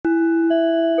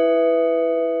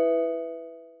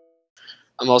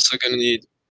I'm also gonna need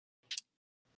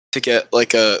to get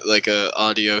like a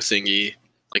audio thingy,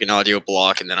 like an audio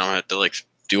block, and then I'm gonna have to like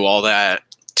do all that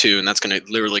too, and that's gonna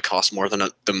literally cost more than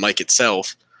the mic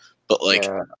itself. But like,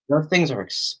 those things are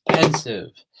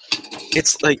expensive.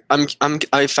 it's like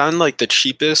I found like the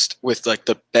cheapest with like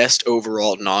the best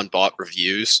overall non-bot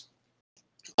reviews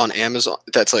on Amazon.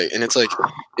 That's like, and it's like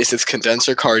it's this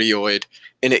condenser cardioid,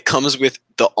 and it comes with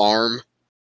the arm,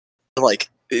 like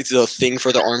it's a thing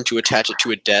for the arm to attach it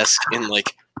to a desk, and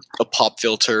like a pop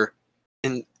filter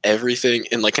and everything,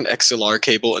 and like an XLR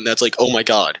cable, and that's like, oh my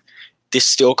god, this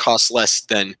still costs less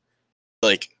than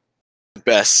like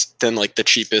the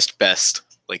cheapest best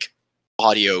like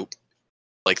audio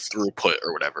like throughput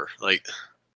or whatever. Like,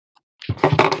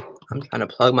 I'm trying to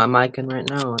plug my mic in right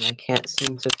now and I can't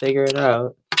seem to figure it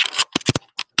out.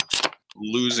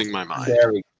 losing my mind.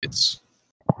 There we go.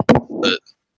 But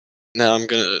now I'm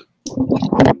gonna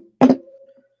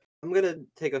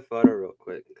take a photo real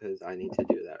quick because I need to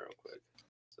do that real quick.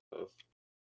 So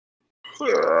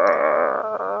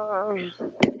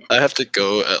I have to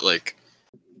go at like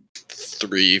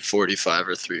 3:45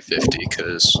 or 3:50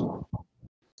 because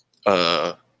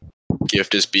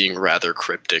Gift is being rather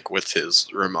cryptic with his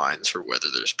reminds for whether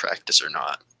there's practice or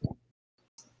not.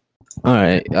 all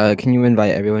right, can you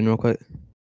invite everyone real quick?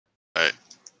 Alright.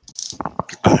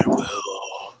 I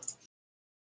will.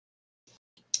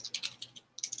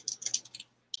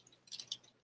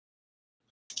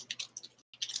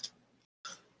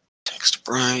 Text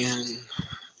Brian.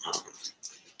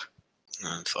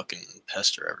 And fucking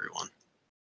pester everyone.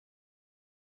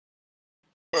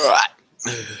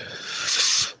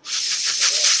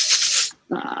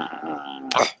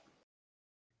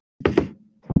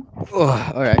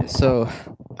 Oh, all right, so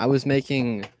I was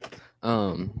making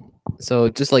so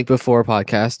just like before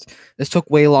podcast, this took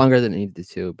way longer than it needed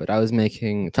to, but I was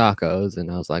making tacos and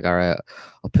I was like, all right,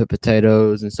 I'll put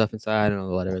potatoes and stuff inside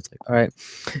and whatever. It's like, all right,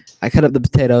 I cut up the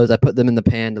potatoes, I put them in the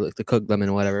pan to cook them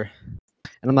and whatever.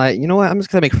 And I'm like, you know what? I'm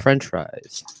just gonna make French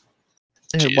fries.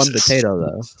 I had one potato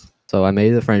though, so I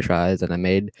made the French fries and I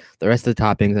made the rest of the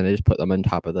toppings and I just put them on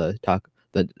top of the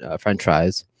French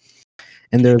fries.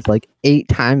 And there's like 8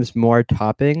 times more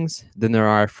toppings than there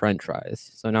are French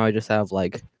fries. So now I just have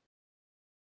like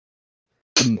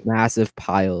a massive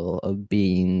pile of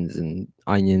beans and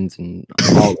onions and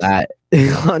all that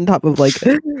on top of like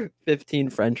 15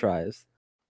 French fries.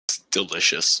 It's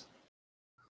delicious.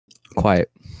 Quite.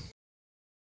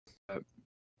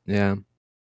 Yeah.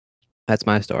 That's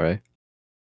my story.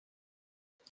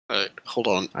 Alright, hold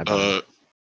on.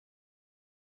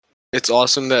 It's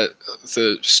awesome that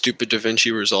the stupid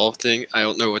DaVinci Resolve thing, I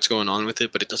don't know what's going on with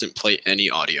it, but it doesn't play any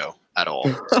audio at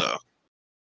all. So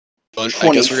but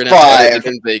I guess we're gonna have to edit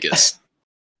it in Vegas.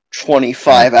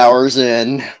 25 hours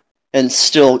in and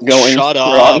still going Shut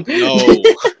strong. up, no.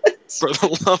 For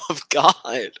the love of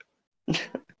God.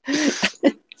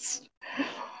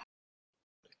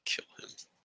 Kill him.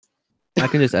 I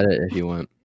can just edit if you want.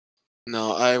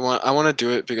 No, I want to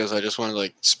do it because I just want to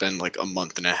like spend like a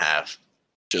month and a half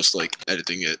just like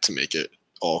editing it to make it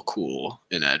all cool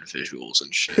and add visuals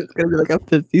and shit. It's gonna be like a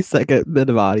 50-second bit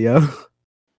of audio.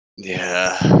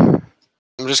 Yeah.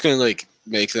 I'm just gonna like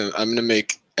make them. I'm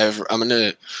just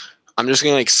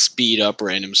gonna like speed up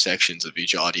random sections of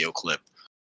each audio clip.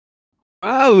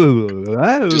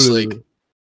 Oh, Just like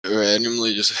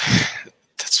randomly, just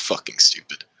that's fucking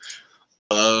stupid.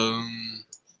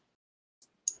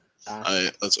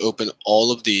 Let's open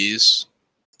all of these.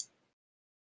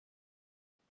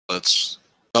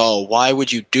 Oh, why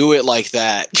would you do it like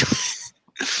that?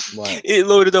 What? It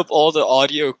loaded up all the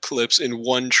audio clips in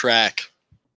one track.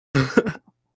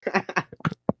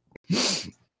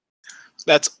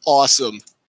 That's awesome.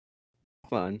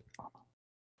 Fun.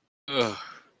 Ugh,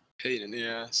 pain in the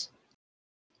ass.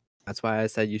 That's why I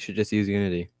said you should just use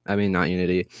Unity. I mean, not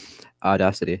Unity,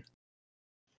 Audacity.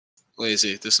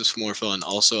 Lazy. This is more fun.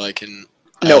 Also, I can.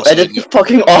 No, edit the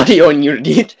fucking audio in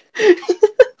Unity.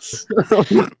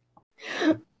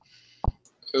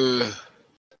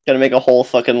 Gotta make a whole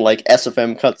fucking like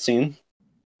SFM cutscene.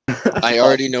 I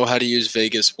already know how to use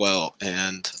Vegas well,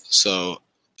 and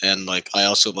like I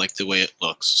also like the way it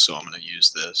looks, so I'm gonna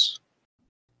use this.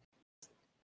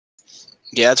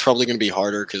 Yeah, it's probably gonna be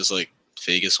harder because like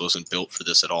Vegas wasn't built for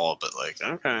this at all, but like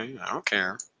okay, I don't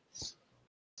care.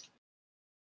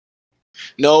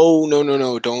 No,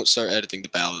 don't start editing the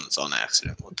balance on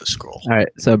accident with the scroll. All right,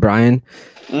 so Brian,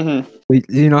 Mm-hmm.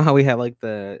 do you know how we have like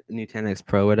the new 10X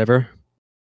Pro, whatever?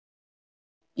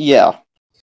 Yeah.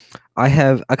 I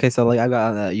have. Okay, so like I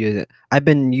got use it. I've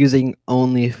been using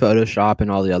only Photoshop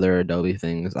and all the other Adobe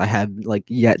things. I have like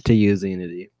yet to use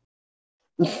Unity.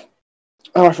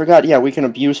 Oh, I forgot. Yeah, we can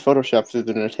abuse Photoshop through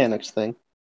the Nutanix thing.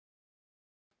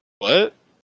 What?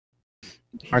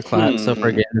 Our class. So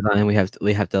for game design, we have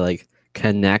to like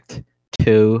connect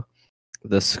to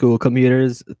the school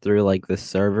computers through like the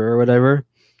server or whatever.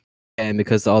 And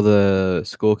because all the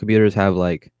school computers have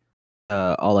like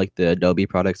all like the Adobe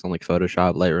products on like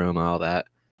Photoshop, Lightroom, all that,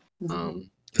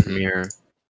 Premiere.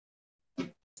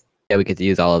 Yeah, we get to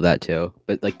use all of that too.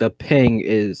 But like the ping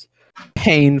is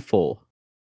painful.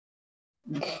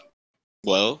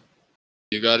 Well,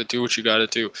 you got to do what you got to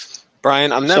do.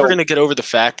 Brian, I'm never So- gonna get over the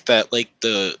fact that like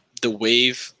the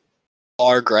wave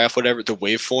bar graph, whatever the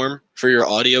waveform for your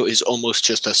audio is almost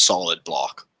just a solid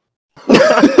block.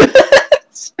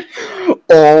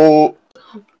 Oh,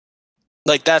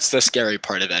 Like that's the scary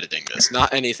part of editing this,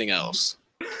 not anything else.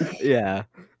 Yeah.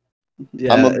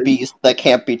 I'm a beast that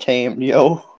can't be tamed,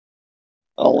 yo.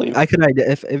 Only I could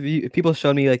if people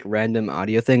showed me like random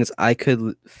audio things, I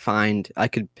could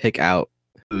pick out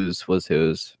whose was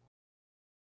whose.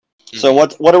 So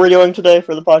what are we doing today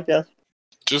for the podcast?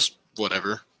 Just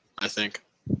whatever, I think.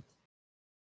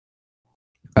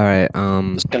 All right.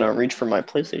 Just gonna reach for my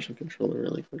PlayStation controller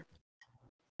really quick.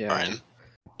 Yeah. Brian.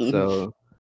 So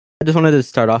I just wanted to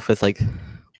start off with like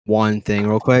one thing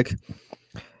real quick.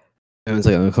 And it's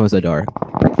like, I'm gonna close the door.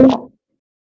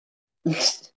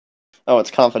 Oh,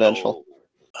 it's confidential.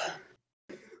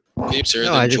 Leaps are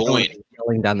No, I then just don't want join. it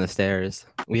yelling down the stairs.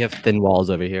 We have thin walls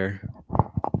over here.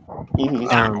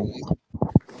 Mhm.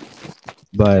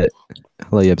 But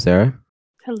hello, yep, Sarah.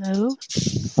 Hello.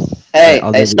 Hey,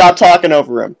 I'll hey, do- stop talking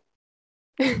over him.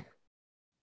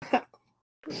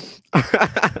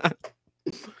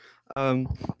 All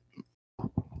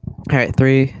right,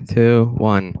 3, 2,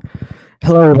 1.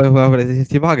 Hello, everybody. Welcome to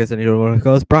the podcast. And you know what it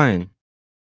goes, Brian.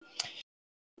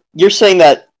 You're saying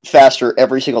that faster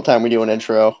every single time we do an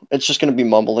intro. It's just gonna be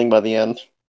mumbling by the end.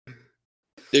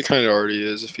 It kind of already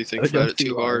is if you think about it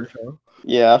too hard.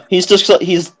 Yeah, he's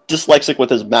dyslexic with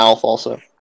his mouth also.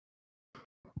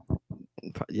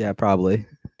 Yeah, probably.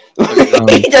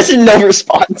 He doesn't know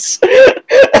response.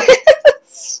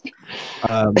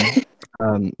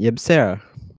 Yep, Sarah.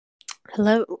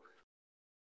 Hello.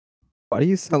 Why do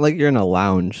you sound like you're in a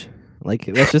lounge? Like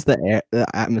that's just the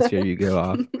atmosphere you give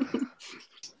off.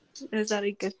 Is that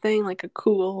a good thing? Like a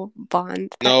cool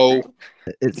bond? No.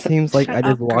 It seems like Shut I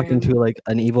just up, walked Graham. into like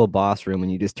an evil boss room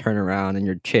and you just turn around in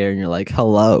your chair and you're like,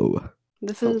 "Hello."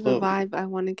 This is the Hello. vibe I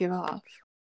want to give off.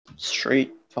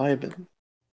 Straight vibing.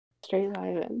 Straight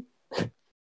vibing.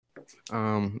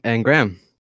 And Graham.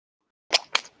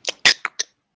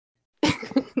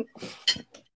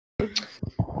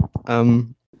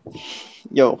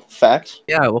 Yo, facts.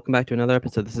 Yeah, welcome back to another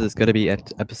episode. This is gonna be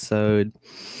at episode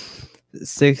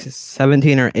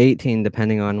 17 or 18,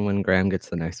 depending on when Graham gets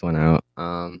the next one out.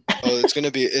 Oh, this is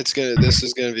gonna be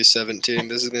 17.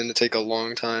 This is gonna take a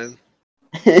long time.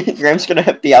 Graham's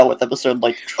gonna be out with episode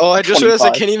like. Oh, I just realized I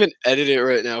 25. can't even edit it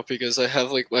right now because I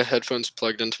have like my headphones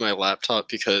plugged into my laptop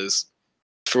because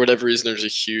for whatever reason there's a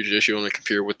huge issue on my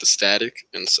computer with the static,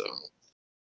 and so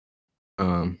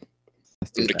I'm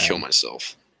gonna kill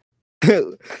myself.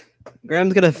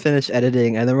 Graham's gonna finish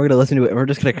editing, and then we're gonna listen to it, and we're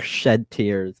just gonna shed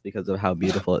tears because of how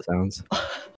beautiful it sounds.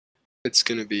 It's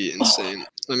gonna be insane.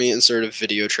 Let me insert a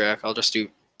video track. I'll just do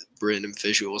random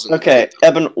visuals. And Okay,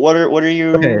 Evan, what are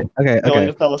you Okay. going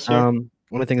to tell us here? One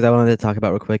of the things I wanted to talk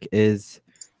about real quick is,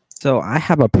 so I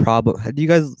have a problem. Do you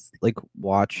guys like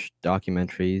watch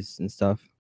documentaries and stuff?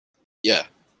 Yeah.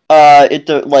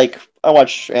 Like I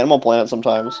watch Animal Planet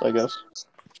sometimes, I guess.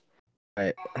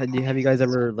 Right. Have you guys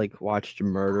ever like watched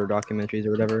murder documentaries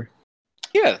or whatever?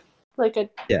 Yeah. Like a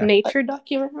Yeah. nature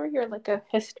documentary or like a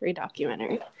history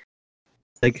documentary?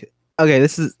 Like, okay,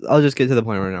 I'll just get to the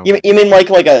point right now. You mean like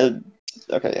a?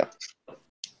 Okay, yeah.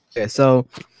 Okay, so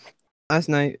last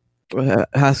night,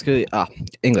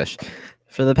 English.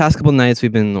 For the past couple nights,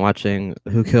 we've been watching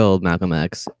Who Killed Malcolm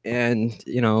X, and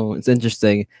you know it's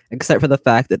interesting, except for the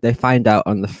fact that they find out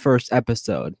on the first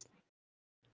episode.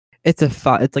 It's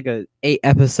like a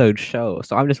 8-episode show,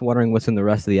 so I'm just wondering what's in the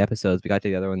rest of the episodes. We got to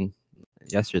the other one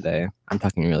yesterday. I'm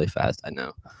talking really fast, I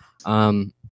know.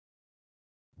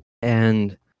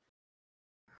 And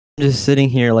I'm just sitting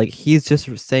here like he's just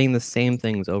saying the same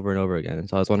things over and over again.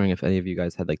 So I was wondering if any of you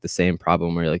guys had like the same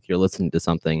problem where like you're listening to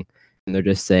something and they're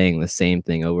just saying the same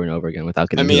thing over and over again without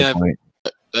getting to the point.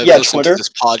 I've Yeah, listened Twitter. to this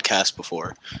podcast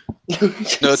before.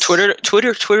 No,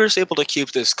 Twitter's able to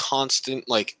keep this constant,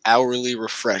 like, hourly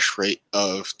refresh rate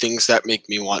of things that make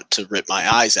me want to rip my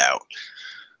eyes out.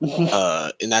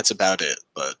 And that's about it.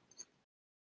 But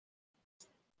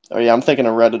Oh yeah, I'm thinking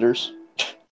of Redditors.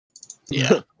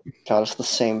 yeah, God, it's the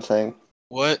same thing.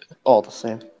 what? All the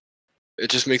same.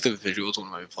 just make the visuals one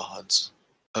of my VODs.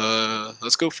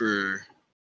 Let's go for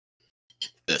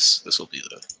this. This will be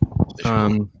the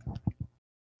visual.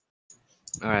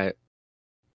 All right.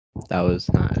 That was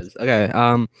nice. Okay.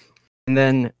 And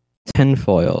then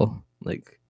tinfoil.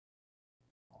 Like,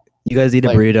 you guys eat a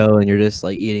Like- burrito and you're just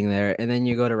like eating there, and then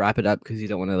you go to wrap it up because you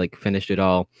don't want to like finish it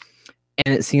all.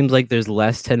 And it seems like there's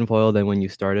less tinfoil than when you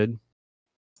started.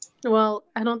 Well,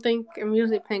 I don't think I'm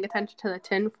usually paying attention to the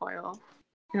tinfoil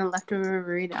in a leftover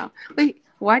burrito. Wait,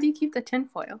 why do you keep the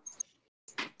tinfoil?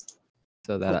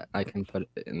 So that I can put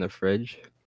it in the fridge.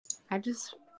 I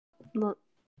just put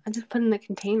it in the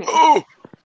container.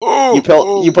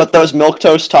 You put those milk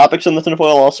toast topics in the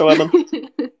tinfoil also, Evan?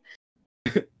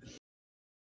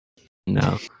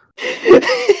 No.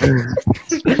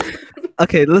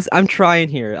 Okay, listen, I'm trying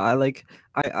here.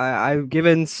 I've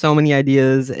given so many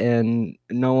ideas and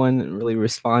no one really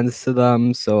responds to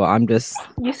them, so I'm just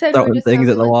You said we're throwing just things at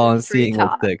having, the like, wall a and free seeing what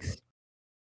talk. sticks.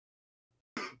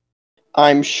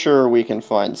 I'm sure we can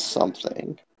find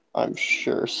something. I'm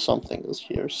sure something is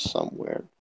here somewhere.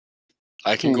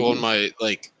 I can go on my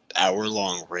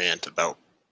hour-long rant about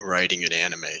writing an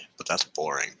anime, but that's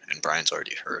boring, and Brian's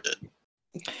already heard it.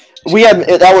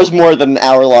 That was more than an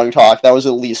hour-long talk. That was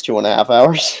at least 2.5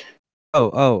 hours.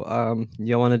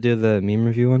 You want to do the meme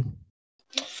review one?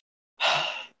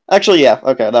 Actually, yeah.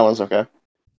 Okay, that one's okay.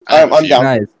 I have a I'm few. down.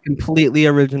 Guys, completely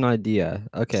original idea.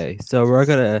 Okay, so we're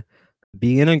gonna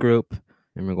be in a group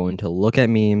and we're going to look at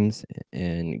memes,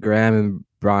 and Graham and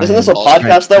Brian. Isn't this a spent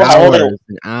podcast though? How will they?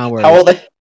 Hours How will they?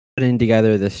 putting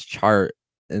together this chart,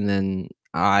 and then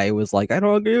I was like, I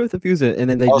don't agree with the fuse it, and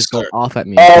then they I'll just go start. off at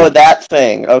me. Oh, that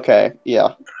thing. Okay,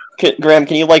 yeah. Graham,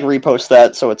 can you repost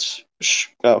that so it's?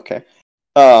 Okay.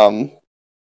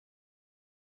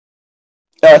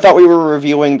 I thought we were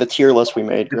reviewing the tier list we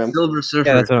made, Graham. Silver Surfer.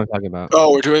 Yeah, that's what I'm talking about.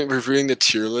 Oh, we're reviewing the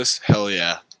tier list? Hell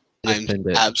yeah. I just I'm pinned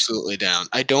it. absolutely down.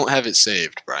 I don't have it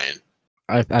saved, Brian.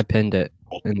 I pinned it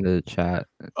in the chat.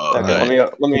 Oh, Okay,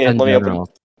 right. let me In open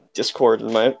general. Discord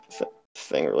in my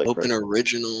thing really Open quick.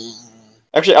 original.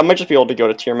 Actually, I might just be able to go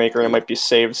to tier maker and it might be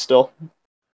saved still.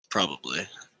 Probably.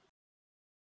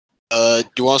 Do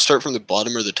you want to start from the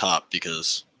bottom or the top?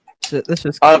 Because So let's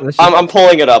just. I'm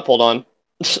pulling it up. Hold on.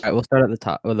 Alright, we'll start at the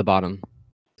top or the bottom.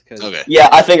 'Cause- okay. Yeah,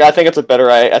 I think it's a better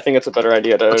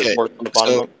idea to Okay, work from the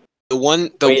bottom so- up.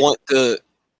 The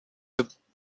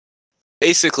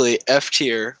basically F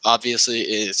tier obviously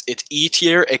it's E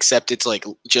tier, except it's like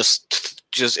just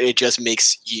it just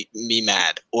makes me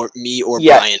mad or Yeah.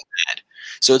 Brian mad.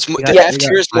 So it's We the got- F we got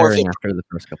tier is more of firing a, after the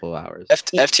first couple of hours. F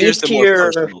tier is the more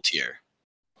tier- personal tier.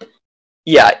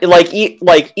 Yeah,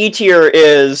 E tier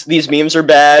is these memes are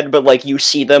bad, but you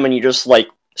see them and you just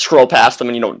scroll past them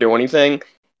and you don't do anything.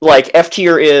 F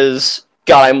tier is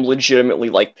God, I'm legitimately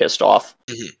pissed off.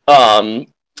 Mhm.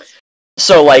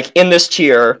 So in this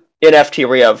tier, in F tier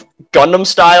we have Gundam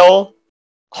Style,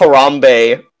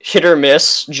 Harambe, Hit or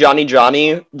Miss, Johnny,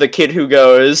 the kid who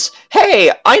goes,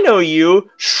 "Hey, I know you,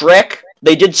 Shrek.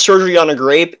 They did surgery on a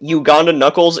grape, Uganda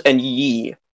Knuckles, and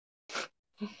Yee."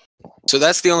 So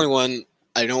that's the only one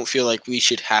I don't feel like we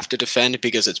should have to defend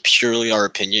because it's purely our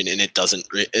opinion and it doesn't.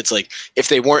 It's like if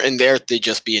they weren't in there, they'd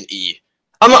just be an E.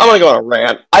 I'm gonna go on a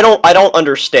rant. I don't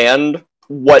understand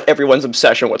what everyone's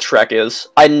obsession with Shrek is.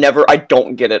 I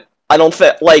don't get it. I don't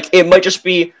think it might just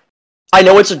be. I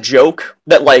know it's a joke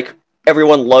that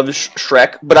everyone loves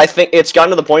Shrek, but I think it's gotten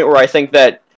to the point where I think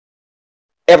that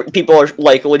people are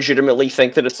legitimately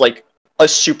think that it's a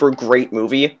super great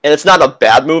movie, and it's not a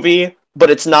bad movie, but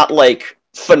it's not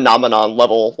phenomenon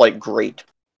level great.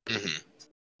 Mm-hmm.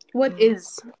 What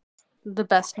is the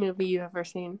best movie you've ever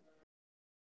seen?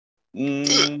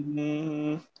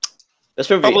 This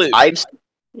movie Probably- I've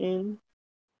seen.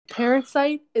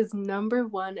 Parasite is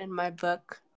 #1 in my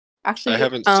book. Actually, I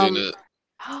haven't seen it.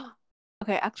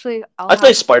 Okay, actually, I'd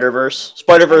say Spider-Verse.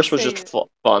 Spider-Verse was I'd just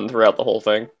fun throughout the whole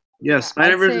thing. Yeah, I'd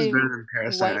Spider-Verse is say better than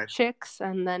Parasite. White Chicks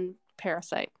and then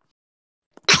Parasite.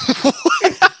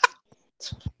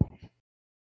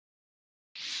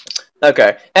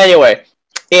 Okay. Anyway,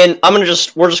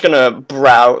 we're just gonna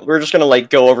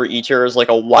go over E tier as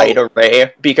a wide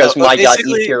array because my god, E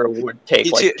basically, tier would take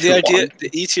the too idea, long. the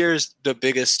E tier is the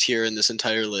biggest tier in this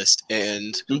entire list,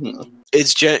 and Mhm.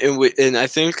 it's and I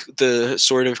think the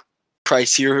sort of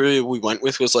criteria we went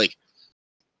with was it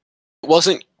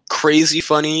wasn't crazy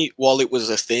funny while it was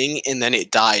a thing, and then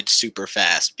it died super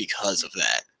fast because of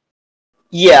that.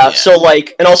 Yeah, Yeah. so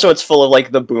and also it's full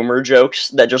of the boomer jokes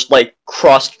that just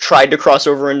tried to cross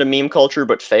over into meme culture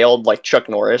but failed, like Chuck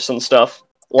Norris and stuff.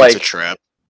 It's a trap.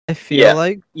 I feel Yeah.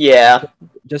 like Yeah.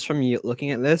 just from you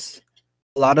looking at this,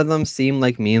 a lot of them seem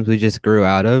like memes we just grew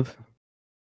out of.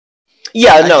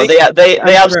 Yeah, I no, think- they I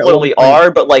remember at absolutely one point-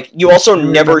 are, but like you also I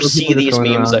remember never people see just these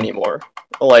going memes around- anymore.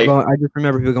 Like, I just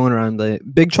remember people going around like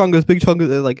big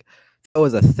chungus, like that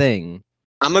was a thing.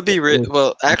 I'm gonna be It was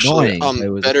well. Actually, annoying, but it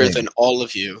was a better thing. than all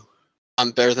of you.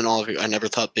 I'm better than all of you. I never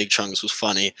thought Big Chungus was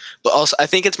funny, but also I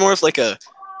think it's more of like a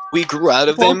we grew out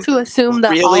of Well, them. to assume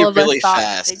that really, all of really us thought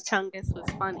fast. Big Chungus was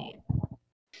funny.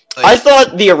 I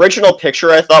thought the original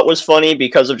picture I thought was funny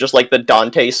because of just like the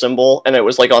Dante symbol, and it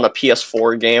was like on a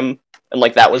PS4 game, and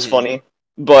like that was Mhm. funny.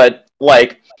 But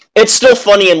like, it's still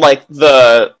funny in like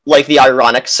the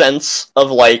ironic sense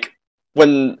of like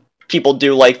when people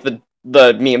do like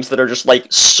the memes that are just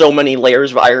like so many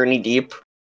layers of irony deep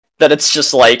that it's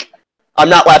just like I'm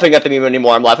not laughing at the meme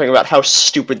anymore. I'm laughing about how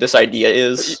stupid this idea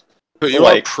is. But you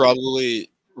like- are probably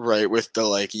right with the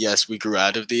like, yes, we grew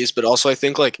out of these, but also I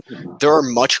think like there are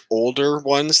much older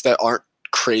ones that aren't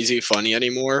crazy funny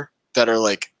anymore that are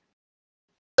like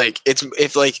it's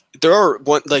if like there are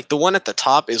one like the one at the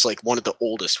top is like one of the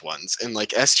oldest ones, and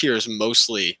like S tier is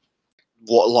mostly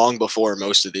long before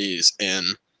most of these, and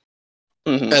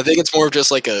Mhm. I think it's more of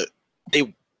just like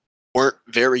they weren't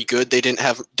very good.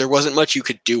 There wasn't much you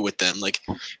could do with them. Like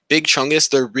Big Chungus,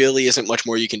 there really isn't much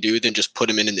more you can do than just put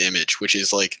him in an image, which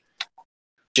is like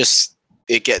just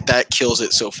that kills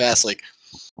it so fast. Like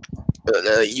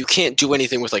you can't do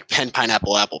anything with like pen,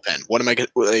 pineapple, apple, pen. What am I gonna?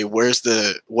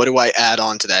 What do I add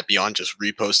on to that beyond just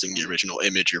reposting the original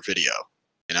image or video?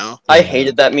 You know? I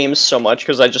hated that meme so much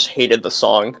because I just hated the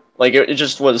song. Like it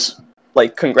just was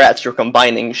like, congrats, you're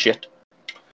combining shit.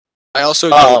 I also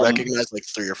don't recognize like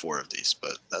 3 or 4 of these,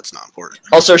 but that's not important.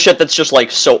 Also, shit that's just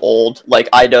like so old. Like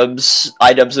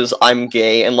iDubbbz is I'm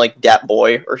gay, and like Dat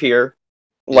Boy are here.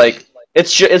 Like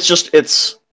it's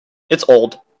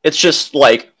old. It's just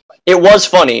like it was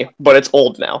funny, but it's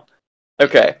old now.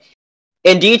 Okay.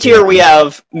 In D tier, we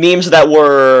have memes that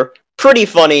were pretty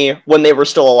funny when they were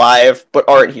still alive, but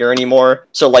aren't here anymore.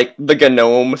 So like the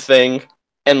Gnome thing,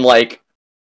 and like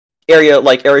Area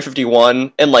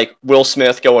 51, and like Will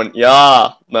Smith going,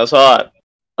 "Yeah, that's hot."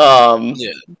 Yeah.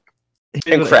 And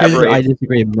Here's Crab what I Rave.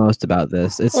 disagree most about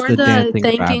this. It's Or the the dancing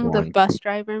crab thanking the one. bus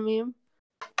driver meme.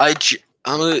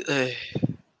 I'm a.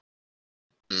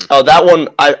 Oh, that one.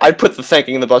 I put the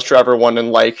thanking the bus driver one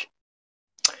in like.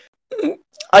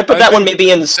 I put I that one think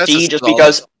maybe in that's a C just solid-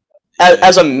 because yeah.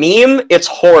 as a meme it's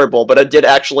horrible, but it did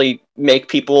actually make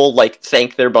people like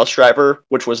thank their bus driver,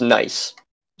 which was nice.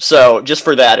 So just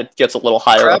for that, it gets a little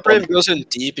higher Crab up. on- Rave goes in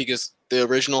deep because the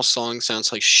original song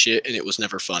sounds like shit and it was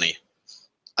never funny.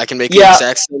 I can make the Yeah.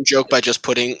 exact same joke by just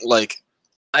putting like,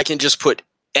 I can just put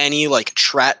any like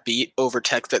trap beat over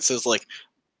text that says like,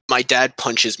 my dad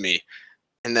punches me,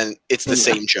 and then it's the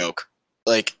same joke.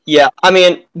 Like, Yeah, I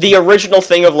mean, the original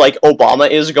thing of like Obama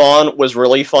is gone was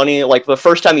really funny. Like the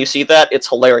first time you see that, it's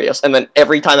hilarious, and then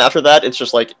every time after that, it's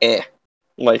just like, eh.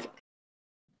 Like,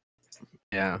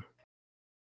 Yeah.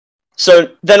 so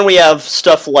then we have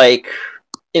stuff like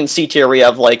in C tier, we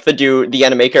have like the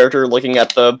anime character looking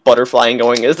at the butterfly and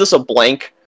going, "Is this a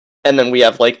blank?" And then we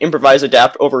have like improvise,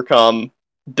 adapt, overcome,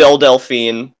 Belle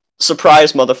Delphine,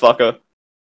 surprise, motherfucker,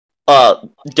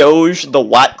 Doge, the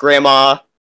Watt Grandma,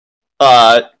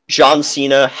 John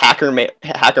Cena, Hacker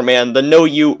Man, the No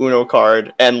You Uno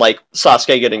card, and like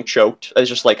Sasuke getting choked as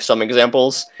just like some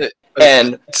examples.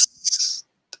 And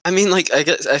I mean, like, I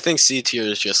think C tier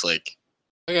is just like,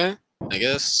 okay, I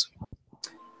guess.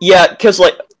 yeah, because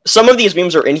like some of these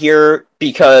memes are in here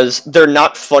because they're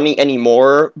not funny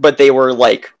anymore, but they were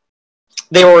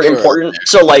important.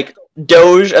 So like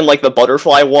Doge and like the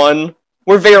butterfly one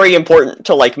were very important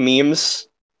to like memes,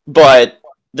 but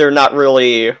they're not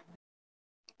really.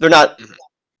 They're not. Mhm.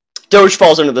 Doge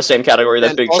falls into the same category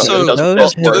that And Big also, Chungus does. Doge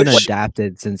Best has been words.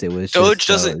 adapted since it was Doge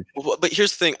just doesn't. Doge. But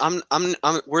here's the thing.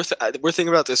 We're thinking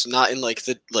about this not in like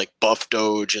the like buff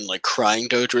Doge and like crying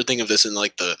Doge. We're thinking of this in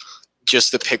like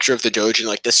just the picture of the Doge and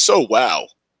like this so wow.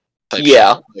 Type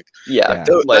Yeah. shit. Like, Yeah,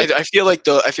 like, I feel like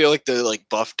the like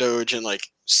buff Doge and like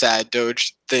sad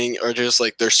Doge thing are just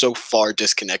like they're so far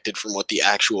disconnected from what the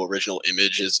actual original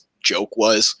image's joke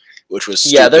was, which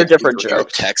was Yeah, they're stupid, different incoherent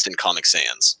jokes. text and Comic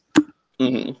Sans.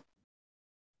 hmm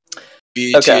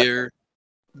B Okay. tier.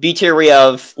 B tier we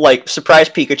have like Surprise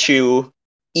Pikachu,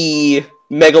 E,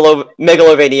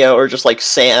 Megalovania, or just like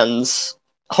Sans,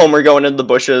 Homer going into the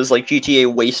bushes, like GTA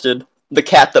Wasted, the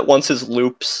cat that wants his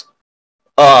loops.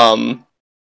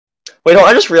 Wait, no,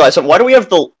 I just realized something. Why do we have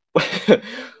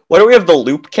the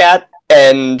loop cat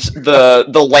and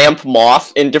the lamp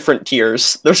moth in different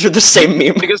tiers? Those are the same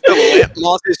meme. Because the lamp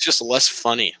moth is just less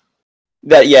funny.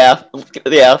 Yeah.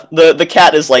 The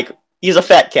cat is like he's a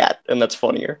fat cat, and that's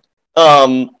funnier.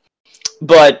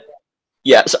 But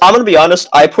Yeah, so I'm gonna be honest,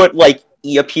 I put, like,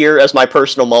 E up here as my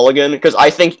personal mulligan, because I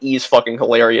think E's fucking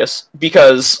hilarious.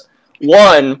 Because,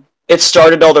 one, it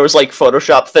started all those, like,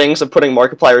 Photoshop things of putting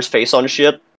Markiplier's face on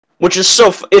shit, which is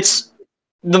so, it's,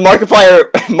 the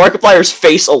Markiplier's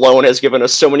face alone has given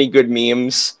us so many good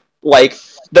memes, like,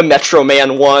 the Metro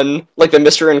Man one, like, the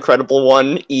Mr. Incredible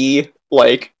one, E,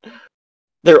 like,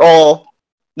 they're all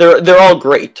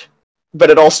great, but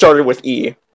it all started with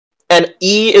E. And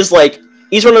E is, like,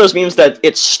 E's one of those memes that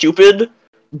it's stupid,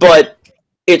 but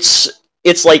it's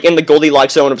like in the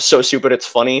Goldilocks zone of so stupid it's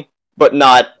funny, but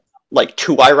not like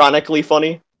too ironically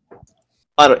funny.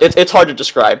 I don't. It's hard to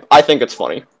describe. I think it's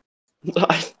funny.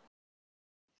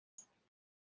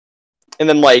 And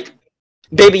then like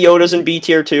Baby Yoda's in B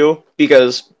tier too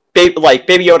because Baby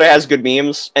Yoda has good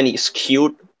memes and he's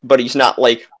cute, but he's not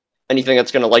like anything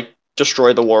that's gonna like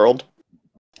destroy the world.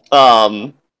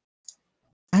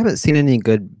 I haven't seen any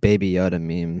good Baby Yoda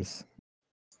memes.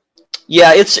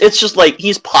 Yeah, it's just like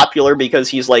he's popular because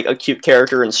he's like a cute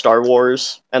character in Star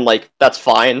Wars, and like that's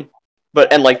fine.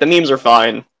 But and like the memes are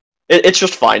fine. It's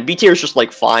just fine. B tier is just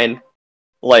like fine.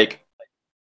 Like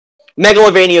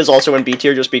Megalovania is also in B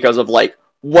tier just because of like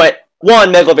what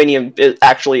one Megalovania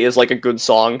actually is like a good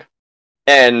song,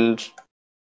 and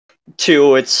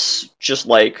two, it's just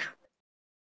like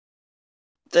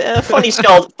Funny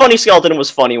Skeleton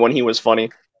was funny when he was funny.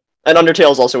 And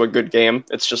Undertale is also a good game.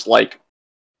 It's just like...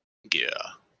 Yeah.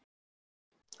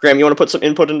 Graham, you want to put some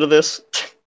input into this?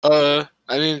 I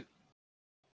mean,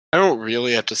 I don't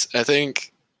really have to... I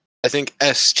think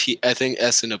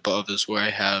S and above is where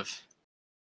I have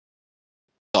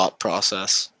thought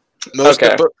process.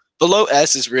 Okay. Below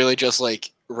S is really just,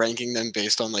 like, ranking them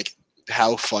based on, like,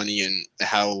 how funny and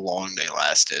how long they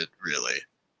lasted, really.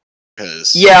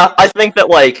 Yeah, I think that,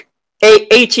 like,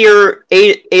 A tier,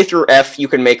 A through F, you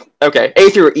can make... Okay, A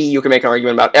through E, you can make an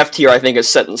argument about. F tier, I think, is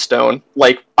set in stone.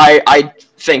 Like, I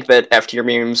think that F tier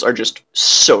memes are just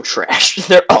so trash.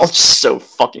 They're all so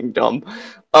fucking dumb.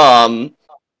 But,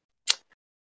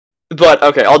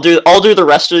 okay, I'll do the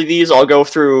rest of these. I'll go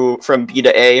through from B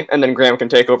to A, and then Graham can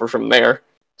take over from there.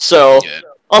 So, yeah.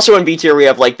 Also in B tier, we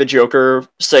have, like, the Joker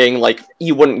saying, like,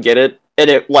 you wouldn't get it. And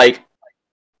it, like...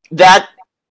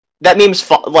 That meme's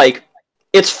like,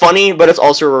 it's funny, but it's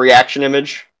also a reaction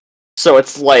image. So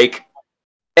it's like,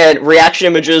 and reaction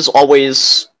images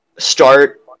always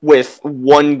start with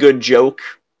one good joke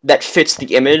that fits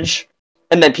the image,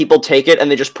 and then people take it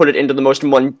and they just put it into the most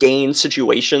mundane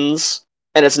situations,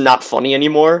 and it's not funny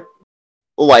anymore.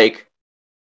 Like,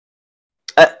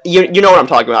 you know what I'm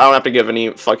talking about. I don't have to give any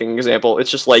fucking example.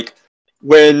 It's just like,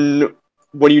 when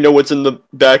you know what's in the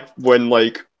back, when,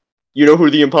 like, you know who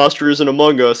the imposter is in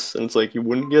Among Us, and it's like, you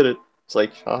wouldn't get it. It's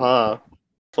like, haha,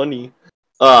 funny.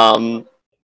 Okay,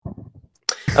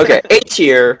 A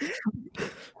tier.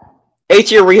 A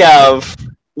tier, we have,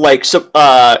 like,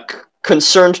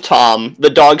 Concerned Tom, the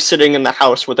dog sitting in the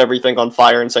house with everything on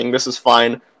fire and saying, this is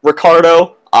fine.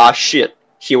 Ricardo, ah shit,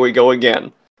 here we go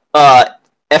again.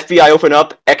 FBI open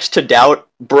up, X to doubt,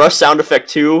 bruh sound effect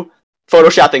 2,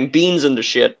 photoshopping beans into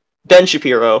shit, Ben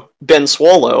Shapiro, Ben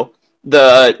Swallow,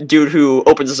 the dude who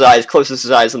opens his eyes, closes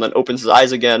his eyes, and then opens his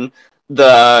eyes again.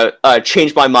 The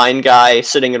change my mind guy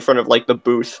sitting in front of, like, the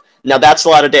booth. Now that's a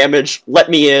lot of damage. Let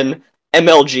me in.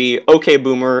 MLG, OK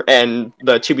Boomer, and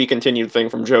the to be continued thing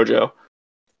from JoJo.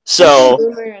 So OK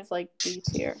Boomer is like B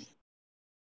tier.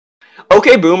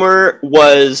 OK Boomer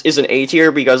is an A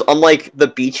tier because unlike the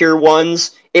B tier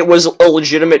ones, it was a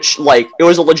legitimate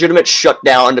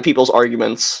shutdown to people's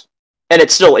arguments, and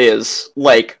it still is.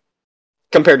 Like,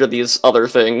 compared to these other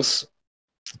things.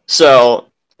 So,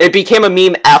 it became a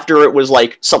meme after it was,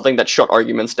 like, something that shut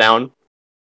arguments down.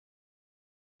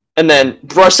 And then,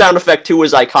 brush sound effect 2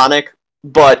 is iconic,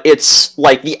 but it's,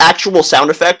 like, the actual sound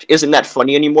effect isn't that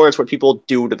funny anymore, it's what people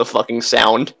do to the fucking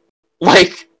sound.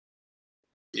 Like...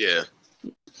 Yeah.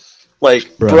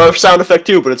 Like, brush sound effect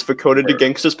 2, but it's coded to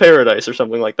Gangsta's Paradise or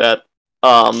something like that.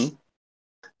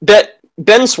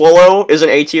 Ben Swallow is an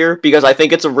A tier because I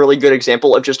think it's a really good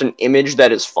example of just an image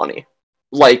that is funny.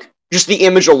 Like, just the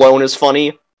image alone is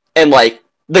funny, and like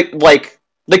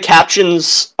the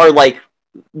captions are like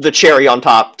the cherry on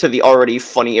top to the already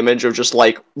funny image of just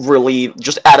like really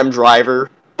just Adam Driver,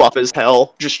 buff as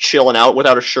hell, just chilling out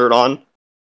without a shirt on.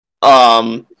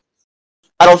 I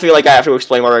don't feel like I have to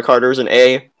explain why Ricardo's an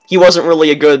A. He wasn't really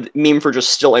a good meme for just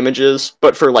still images,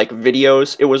 but for like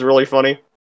videos, it was really funny.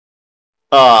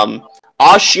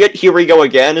 Aw shit, here we go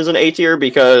again is an A tier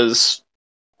because...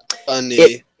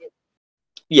 Funny.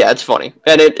 Yeah, it's funny.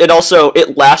 And it also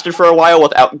lasted for a while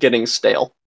without getting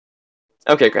stale.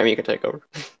 Okay, Graham, you can take over.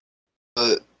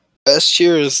 S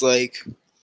tier is like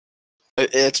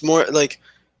It's more like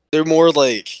they're more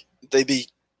like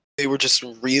they were just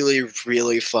really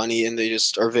really funny, and they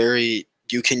just are very.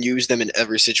 You can use them in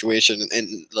every situation,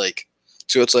 and like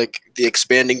so it's like the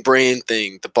expanding brain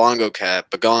thing, the bongo cat,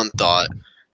 Begone Thought,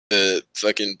 the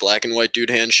fucking black and white dude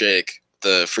handshake,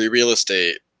 the free real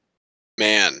estate,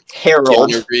 man, Harold.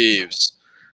 Keanu Reeves,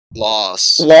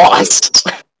 Lost, Lost.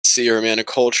 Seer, Man of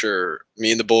Culture,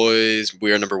 Me and the Boys,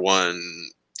 We Are Number One,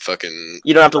 fucking.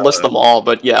 You don't have to list them all,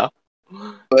 but yeah.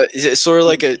 But it's sort of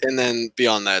like a, and then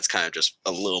beyond that, it's kind of just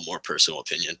a little more personal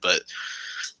opinion. But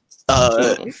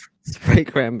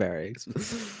Sprite cranberries.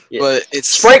 Yeah. but it's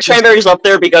Sprite just- Cranberry's up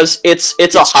there because it's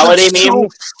a holiday so meme.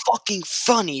 fucking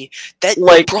funny that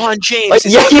Like- LeBron James like,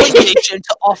 is yeah, on yeah. vacation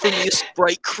to offer me a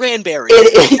Sprite cranberry,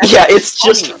 Yeah, it's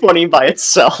just funny. funny by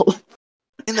itself.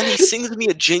 and then he sings me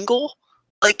a jingle.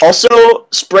 Like Also,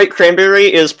 Sprite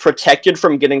Cranberry is protected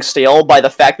from getting stale by the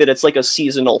fact that it's like a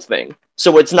seasonal thing.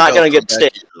 So it's not it'll gonna come get stale.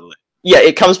 back easily. Yeah,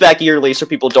 it comes back yearly so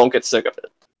people don't get sick of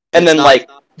it. And It's then not- like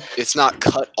It's not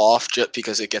cut off just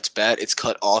because it gets bad. It's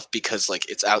cut off because like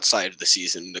it's outside of the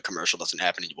season. The commercial doesn't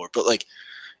happen anymore. But like,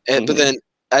 but Mhm. then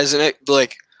as an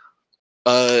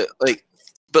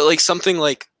but like something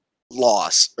like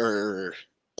Loss or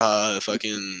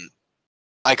fucking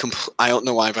I don't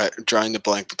know why I'm drawing the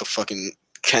blank, but the fucking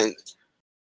Ken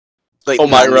like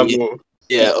Omaira Nani- move.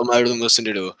 yeah, Omaira the Listen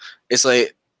to do. It's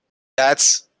like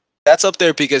that's up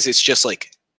there because it's just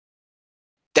like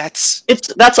that's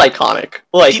That's iconic.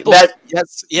 Like people. that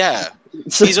Yes, yeah.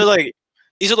 These are like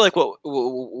what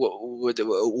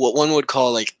one would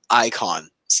call like icon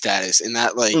status, in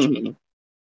that like Mhm.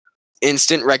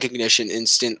 instant recognition,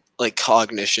 instant like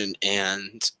cognition,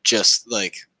 and just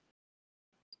like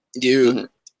you Mhm.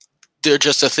 they're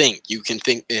just a thing. You can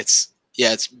think it's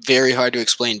very hard to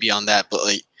explain beyond that, but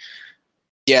like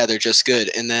yeah, they're just good.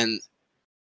 And then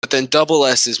but then Double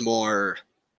S is more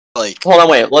like Hold on,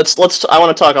 wait. Let's. I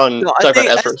want to talk no, talk about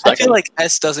S for a I feel second. like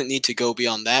S doesn't need to go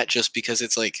beyond that, just because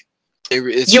it's like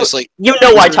it's You- just like You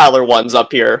know why Tyler 1's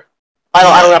up here. I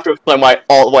Yeah. don't have to explain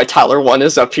why Tyler 1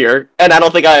 is up here. And I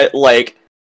don't think I like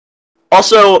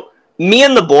also Me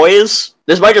and the Boys,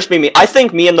 this might just be me. I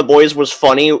think Me and the Boys was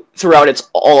funny throughout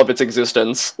all of its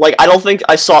existence. Like I don't think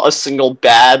I saw a single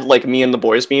bad like Me and the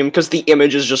Boys meme because the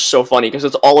image is just so funny because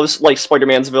it's all of like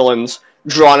Spider-Man's villains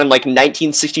drawn in like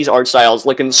 1960s art styles,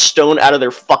 like in stone out of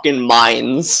their fucking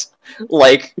minds.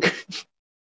 Like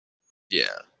yeah,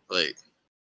 like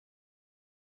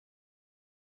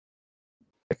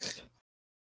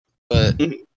but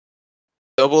Mhm.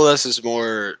 Double S is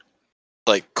more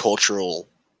like cultural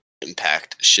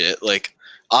impact shit. Like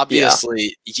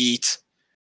obviously Yeet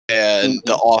and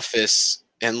The Office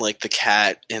and like the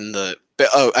cat and the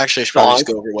oh actually I should probably just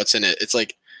go over what's in it. It's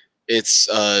like it's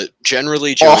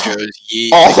generally JoJo's,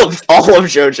 Yeet, all of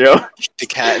JoJo. the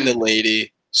cat and the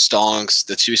lady, Stonks,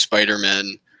 the two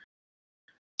Spider-Men,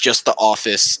 just The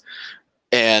Office,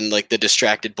 and like the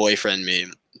distracted boyfriend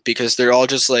meme, because they're all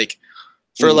just like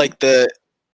for Mhm. like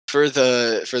for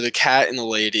the cat and the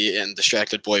lady and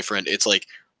distracted boyfriend, it's like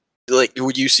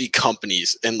would you see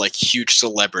companies and like huge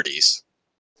celebrities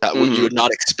that would you would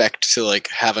not expect to like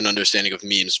have an understanding of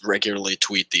memes regularly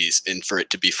tweet these and for it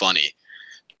to be funny.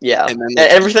 Yeah, And then, and like,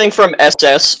 everything from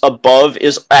SS above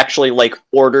is actually like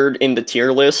ordered in the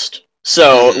tier list.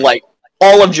 So Mhm. like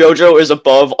all of JoJo is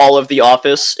above all of The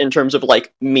Office in terms of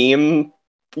like meme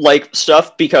like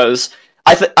stuff because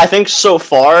I think so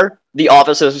far The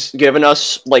Office has given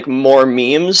us like more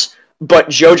memes, but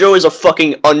JoJo is a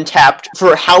fucking untapped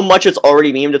for how much it's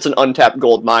already memed. It's an untapped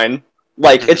gold mine.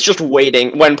 Like it's just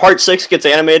waiting. When Part 6 gets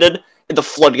animated, the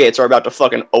floodgates are about to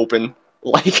fucking open.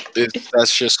 Like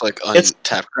that's just like It's-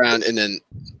 untapped ground. And then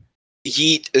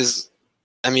Yeet is,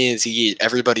 I mean, it's Yeet.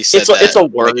 Everybody said it's a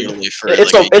word. regularly for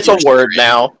It's like a year word straight.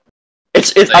 now.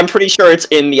 It's Like- I'm pretty sure it's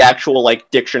in the actual like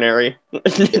dictionary.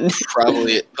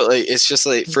 Probably, but like it's just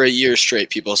like for a year straight,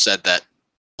 people said that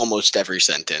almost every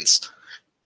sentence.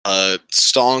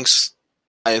 Stonks,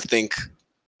 I think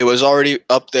it was already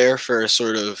up there for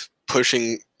sort of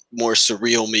pushing more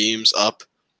surreal memes up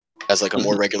as like a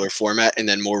more regular format, and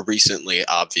then more recently,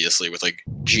 obviously, with like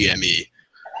GME.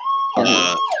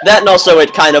 That and also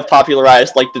it kind of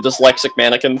popularized like the dyslexic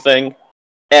mannequin thing,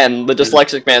 and the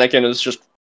dyslexic mannequin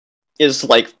is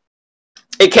like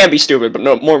it can be stupid, but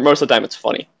no most of the time it's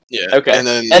funny. Yeah. Okay, And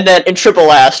then and then in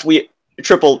triple S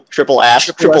triple S.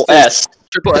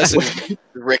 Triple S is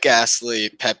Rick Astley,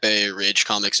 Pepe, Rage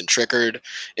Comics, and Triggered,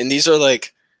 and these are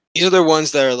the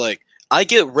ones that are like I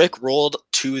get Rick rolled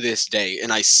to this day,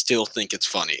 and I still think it's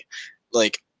funny.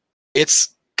 Like it's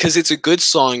because it's a good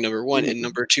song, number one, and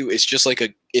number two, it's just like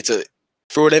it's a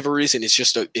for whatever reason, it's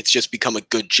just become a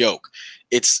good joke.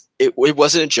 It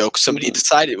wasn't a joke. Somebody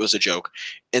decided it was a joke,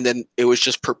 and then it was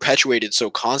just perpetuated so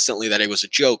constantly that it was a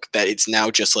joke that it's now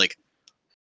just like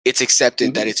it's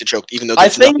accepted that it's a joke, even though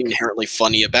there's nothing inherently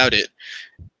funny about it.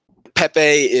 Pepe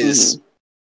is.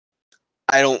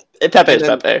 I don't. Pepe is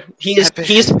Pepe.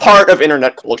 He's part of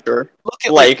internet culture.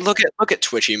 Look at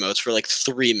Twitch emotes for like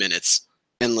 3 minutes,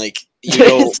 and like you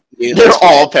know they're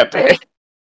all Pepe.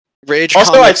 Rage.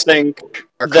 Also, I think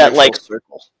that like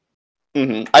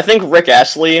I think Rick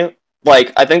Astley,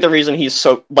 like I think the reason he's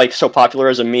so popular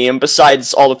as a meme,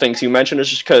 besides all the things you mentioned, is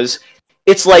just because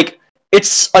it's like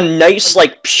it's a nice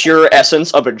like pure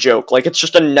essence of a joke. Like it's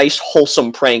just a nice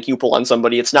wholesome prank you pull on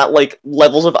somebody. It's not like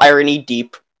levels of irony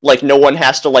deep. Like no one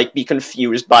has to like be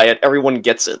confused by it. Everyone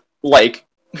gets it. Like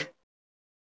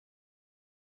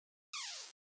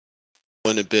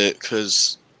in a bit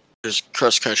because there's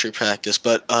cross country practice,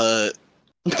 but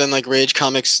then like Rage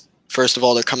Comics, first of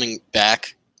all, they're coming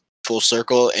back full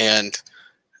circle, and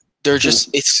they're just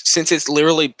it's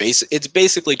literally it's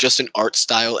basically just an art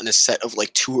style and a set of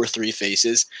like 2 or 3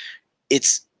 faces.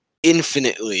 It's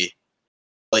infinitely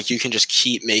like you can just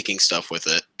keep making stuff with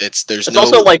it. It's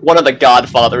also like one of the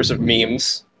godfathers of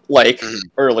memes, like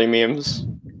early memes.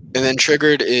 And then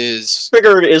Triggered is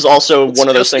also one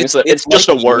of those things that it's just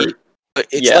a word. But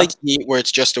it's like Yeet, where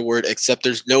it's just a word, except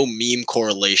there's no meme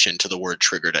correlation to the word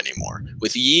triggered anymore.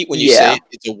 With Yeet, when you say it,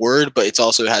 it's a word, but it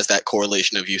also has that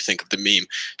correlation of you think of the meme.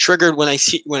 Triggered, when I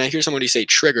hear somebody say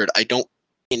triggered, I don't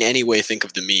in any way think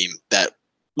of the meme that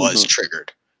was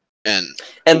triggered. And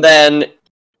then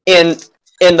in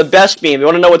the best meme, you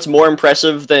want to know what's more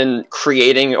impressive than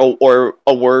creating a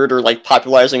word or like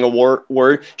popularizing a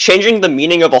word? Changing the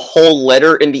meaning of a whole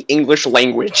letter in the English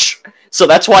language. So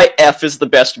that's why F is the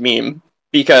best meme,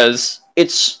 because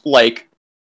it's like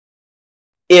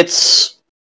it's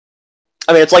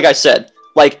like I said,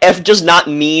 like F does not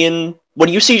mean when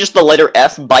you see just the letter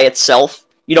F by itself,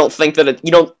 you don't think that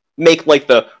you don't make like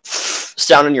the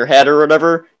sound in your head or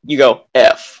whatever. You go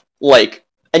F, like,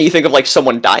 and you think of like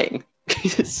someone dying.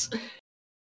 It's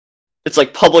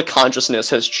like public consciousness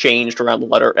has changed around the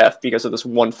letter F because of this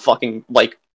one fucking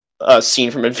like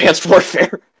scene from Advanced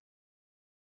Warfare.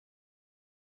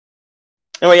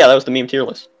 Oh yeah, that was the meme tier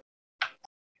list.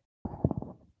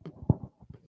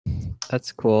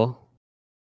 That's cool.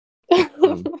 Yeah.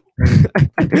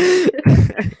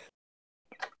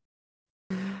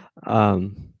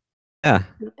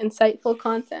 Insightful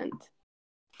content.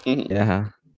 Yeah.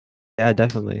 Yeah,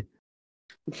 definitely.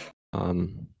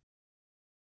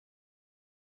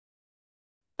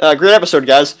 Great episode,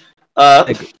 guys.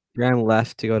 Graham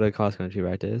left to go to cross country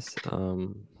practice.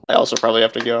 I also probably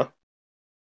have to go.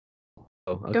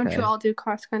 Oh, okay. Don't you all do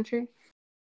cross country?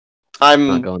 I'm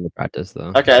not going to practice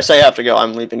though. Okay, I say I have to go.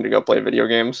 I'm leaving to go play video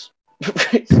games.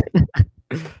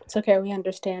 It's okay, we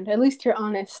understand. At least you're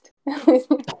honest.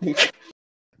 You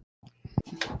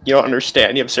don't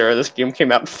understand. Yeah, Sarah, this game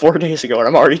came out 4 days ago and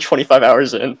I'm already 25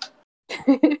 hours in.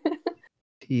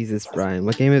 Jesus, Brian,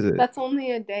 what game is it? That's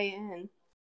only a day in.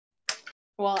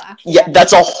 Well, actually, yeah,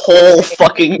 that's a whole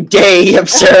fucking day,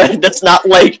 Sarah. That's not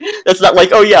like,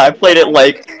 oh yeah, I played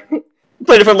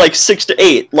it from like 6 to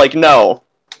 8. Like, no.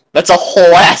 That's a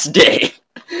whole ass day.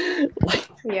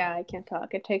 Yeah, I can't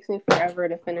talk. It takes me forever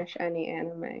to finish any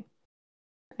anime.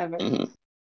 Ever.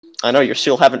 I know, you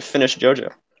still haven't finished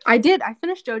JoJo. I did. I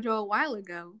finished JoJo a while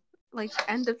ago. I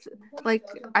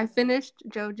finished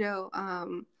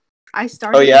JoJo. I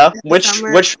started. Oh yeah?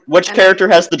 Which character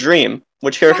has the dream?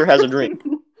 Which character has a dream?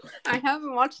 I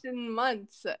haven't watched it in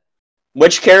months.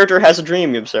 Which character has a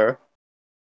dream, Sarah?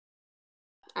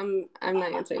 I'm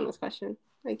not answering this question.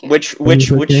 I can't. Which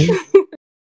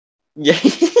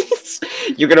Yes.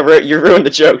 You're ruin the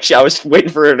joke. I was waiting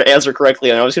for her to answer correctly,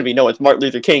 and I was gonna be, no, it's Martin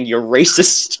Luther King. You're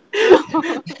racist.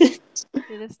 It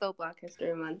is still Black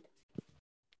History Month.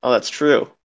 Oh, that's true.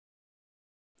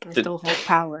 I still hold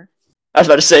power. I was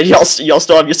about to say, y'all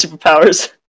still have your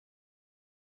superpowers.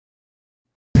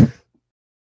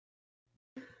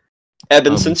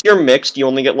 Evan, since you're mixed, you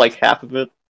only get like half of it.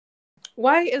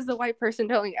 Why is the white person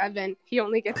telling Evan he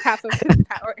only gets half of his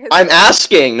power? I'm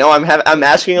asking. No, I'm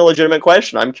asking a legitimate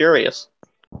question. I'm curious.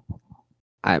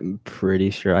 I'm pretty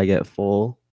sure I get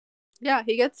full. Yeah,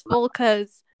 he gets full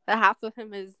because the half of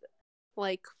him is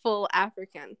like full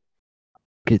African.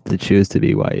 Get to choose to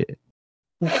be white.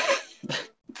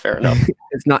 Fair enough.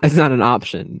 It's not an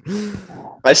option.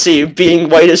 I see. Being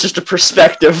white is just a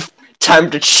perspective.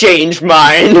 Time to change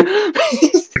mine.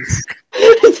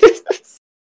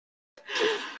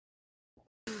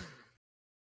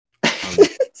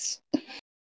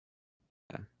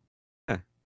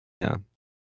 Yeah.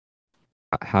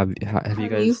 Have you How do you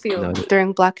guys feel noticed?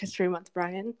 during Black History Month,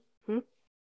 Brian?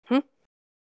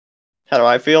 How do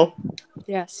I feel?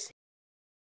 Yes.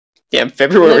 Damn,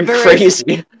 February Liberation.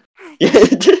 crazy.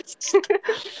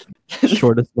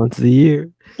 Shortest month of the year.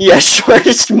 Yeah,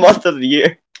 shortest month of the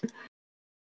year.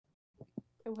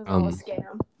 It was all a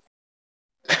scam.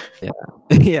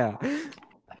 Yeah.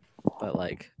 But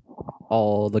like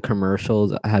all the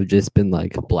commercials have just been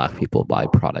like black people buy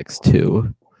products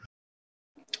too.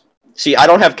 See, I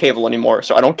don't have cable anymore,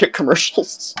 so I don't get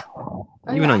commercials.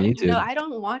 Even on YouTube. No, I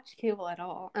don't watch cable at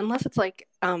all, unless it's like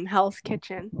Hell's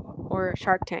Kitchen or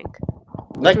Shark Tank.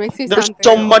 Which Like, makes me there's sound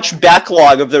so very much old.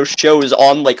 backlog of those shows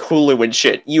on like Hulu and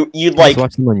shit. You'd Just like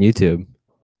watch them on YouTube.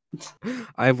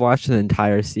 I've watched an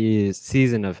entire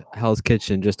season of Hell's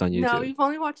Kitchen just on YouTube. No, you've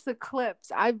only watched the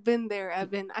clips. I've been there,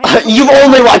 Evan. you've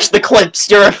only watched the clips.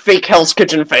 You're a fake Hell's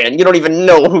Kitchen fan. You don't even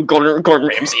know who Gordon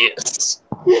Ramsay is.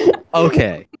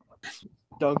 Okay.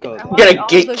 Don't go I there. I'm watched gonna all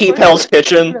the gatekeep Gordon Hell's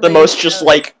Kitchen,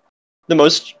 the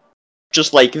most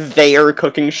Ramsay their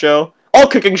cooking show. All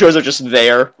cooking shows are just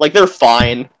there. Like, they're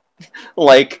fine.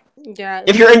 Like, Yeah.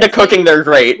 if you're into cooking, like, they're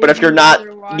great. But would if you're you not,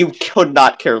 rather you watch could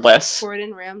not care less.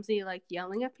 Gordon Ramsay like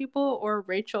yelling at people or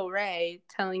Rachel Ray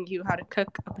telling you how to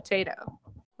cook a potato?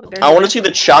 Well, there's I a want to see the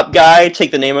Chop guy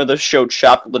take the name of the show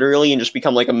Chop literally and just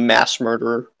become like a mass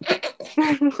murderer.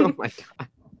 Oh my god.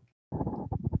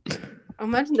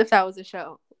 Imagine if that was a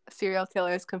show. Serial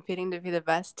killers competing to be the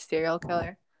best serial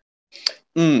killer.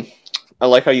 I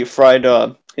like how you fried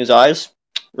his eyes.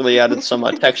 Really added some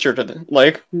texture to the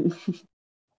like. No,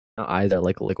 eyes are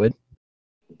like liquid.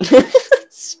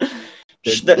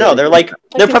 No, they're like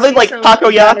they're probably like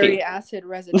battery takoyaki. acid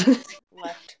residue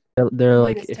left. They're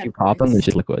like Minus if 10 you pop them, points. it's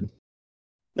just liquid.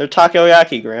 They're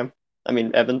takoyaki, Graham. I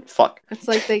mean, Evan. Fuck. It's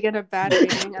like they get a bad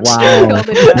rating and Wow.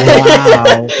 they kill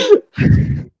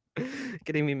the Wow.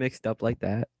 Getting me mixed up like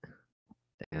that.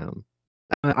 Damn.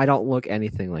 I don't look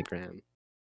anything like Graham.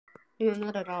 No,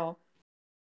 not at all.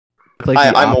 I look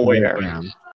like the I'm opposite of aware.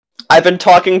 Graham. I've been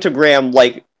talking to Graham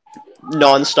like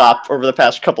nonstop over the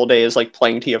past couple days, like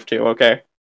playing TF2. Okay,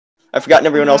 I've forgotten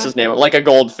everyone else's name. Like a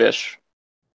goldfish.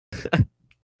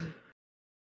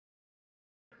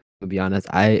 To be honest,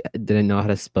 I didn't know how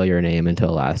to spell your name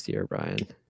until last year, Brian.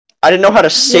 I didn't know how to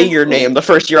say your name the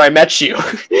first year I met you.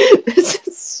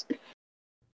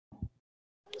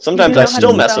 Sometimes I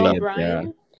still mess it up.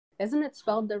 Brian? Isn't it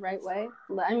spelled the right way?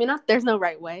 I mean, there's no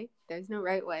right way. There's no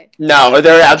right way. No,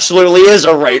 there absolutely is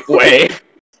a right way.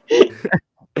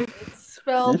 It's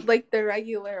spelled like the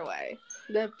regular way.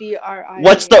 The BRI.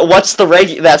 What's the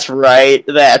regular? That's right.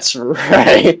 That's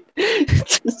right.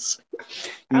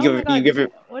 You give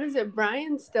it. What is it?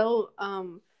 Brian still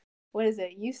what is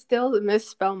it? You still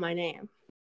misspell my name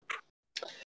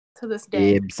to this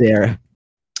day. Gabe, Sarah.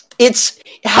 It's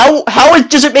how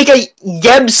does it make a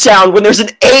yeb sound when there's an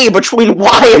A between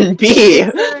Y and B?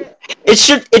 It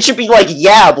should be like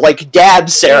yab, like dab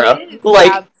Sarah. It is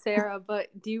Like yab Sarah, but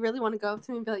do you really want to go up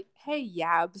to me and be like, "Hey,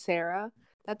 yab Sarah"?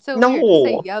 That's so No. weird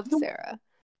to say yub Sarah.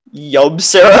 yub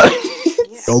Sarah.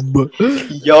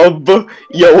 Yub.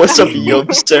 Yo, what's up,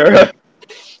 yub Sarah?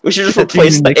 We should just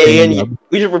replace the A and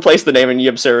we should replace the name in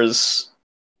yub Sarah's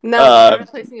No, I'm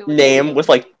replacing it with name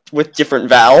Yob. with different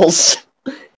vowels.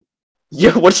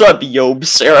 Yo, what's up, Yob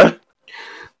Sarah?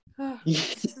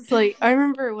 It's just like I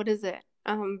remember, what is it?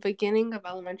 Beginning of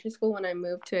elementary school when I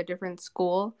moved to a different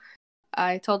school,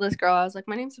 I told this girl, I was like,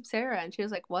 "My name's Sarah," and she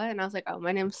was like, "What?" And I was like, "Oh,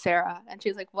 my name's Sarah," and she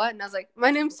was like, "What?" And I was like,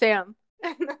 "My name's Sam."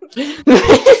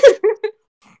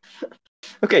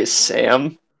 Okay,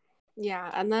 Sam.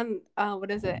 Yeah, and then what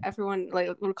is it? Everyone like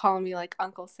would call me like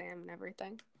Uncle Sam and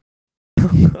everything.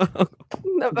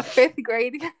 No, but 5th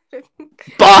grade.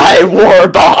 Buy war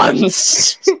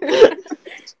bonds.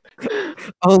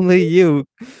 Only you.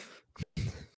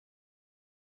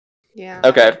 Yeah.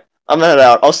 Okay, I'm gonna head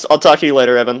out. I'll talk to you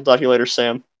later, Evan. Talk to you later,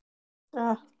 Sam.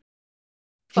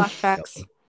 Flashbacks.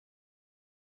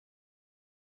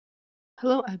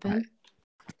 Hello, Evan.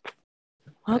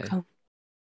 Welcome.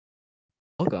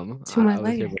 Welcome. To my I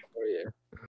was here lair. before you.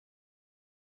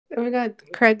 Oh my god,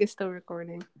 Craig is still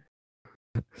recording.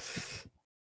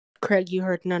 Craig, you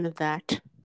heard none of that.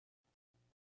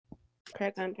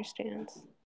 Craig understands.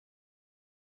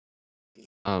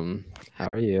 How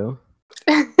are you?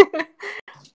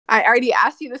 I already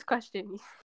asked you this question.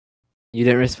 You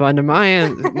didn't respond to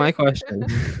my question.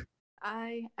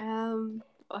 I am.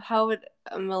 How would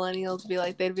millennials be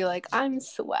like? They'd be like, "I'm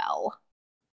swell."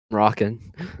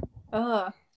 Rockin'.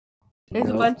 Ugh. There's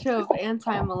a bunch of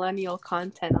anti-millennial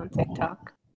content on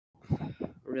TikTok.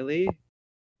 Really?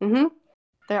 Mhm.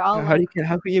 They're all How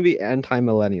can you be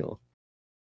anti-millennial?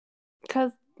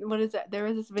 because what is it? There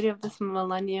was this video of this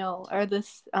millennial or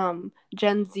this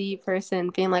Gen Z person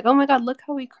being like, "Oh my god, look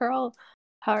how we curl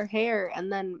our hair,"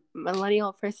 and then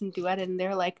millennial person duetted, and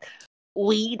they're like,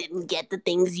 "We didn't get the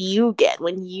things you get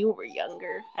when you were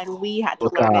younger, and we had to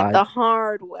learn it the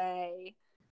hard way."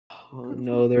 Oh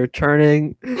no, they're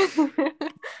turning.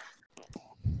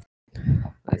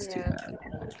 That's too Yeah. bad.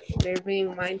 They're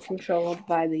being mind controlled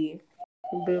by the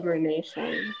boomer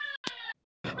nation.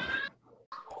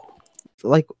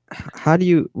 Like, how do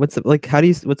you? What's a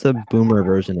boomer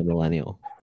version of millennial?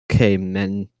 Okay,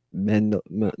 men.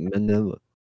 Moomer.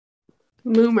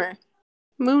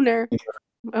 Mooner.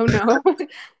 Oh no.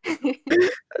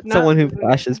 That's someone who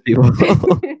flashes people.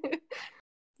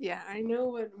 Yeah, I know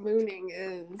what mooning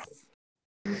is.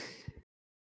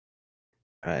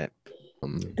 Right.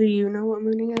 Do you know what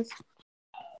mooning is?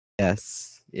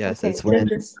 Yes. Okay, It's when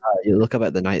just... you look up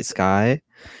at the night sky,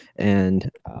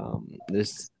 and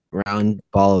this round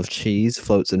ball of cheese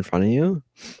floats in front of you.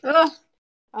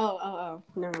 Oh.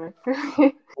 Never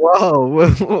mind. Whoa!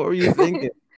 What were you thinking?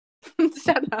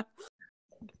 Shut up.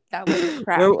 That was a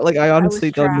trap. No, like I honestly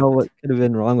don't know what could have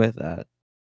been wrong with that.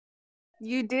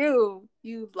 You do,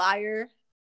 you liar.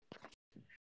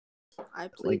 I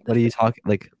Like, what are you talking?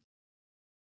 Like,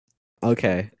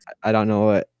 okay, I don't know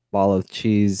what ball of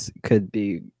cheese could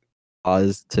be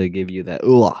caused to give you that.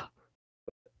 Ooh.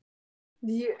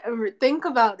 You ever think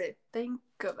about it? Think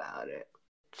about it.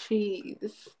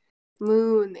 Cheese,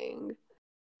 mooning,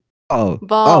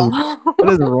 ball. What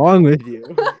is wrong with you?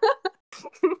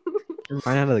 You're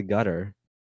right out of the gutter.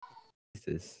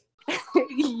 Jesus.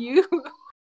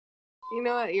 You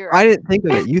know what? You're. I didn't think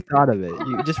of it. You thought of it.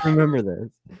 You just remember this.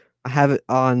 I have it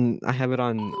on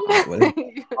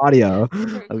audio.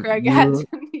 Greg has.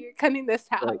 You're cutting this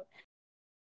out. Like,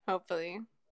 hopefully.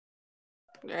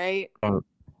 Right?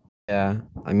 Yeah.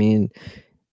 I mean,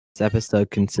 this episode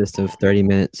consists of 30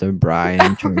 minutes of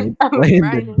Brian trying to explain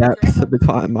the depth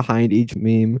behind each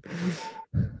meme.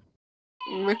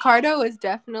 Ricardo is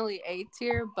definitely A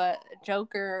tier, but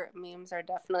Joker memes are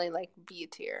definitely like B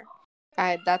tier.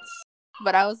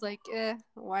 But I was like,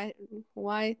 why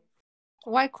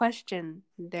question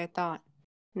their thought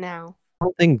now? I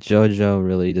don't think JoJo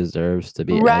really deserves to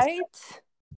be right.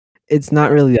 It's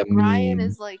not really a Ryan meme.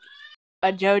 Is like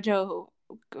a JoJo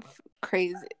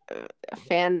crazy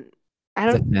fan.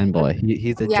 He's a fanboy.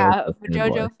 He's a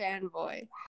JoJo fanboy.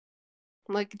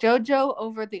 Like JoJo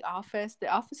over The Office. The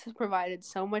Office has provided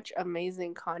so much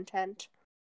amazing content.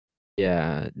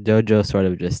 Yeah, JoJo sort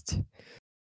of just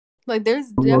like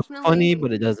there's definitely funny,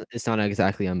 but it's not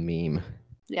exactly a meme.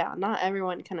 Yeah, not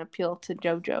everyone can appeal to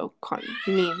JoJo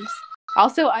memes.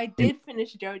 Also, I did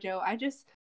finish JoJo.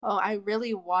 I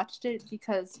really watched it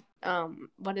because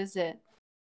what is it?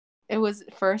 It was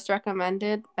first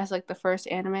recommended as like the first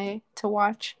anime to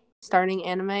watch, starting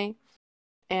anime,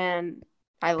 and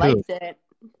I liked it,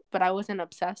 but I wasn't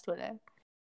obsessed with it.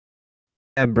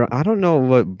 Yeah, bro, I don't know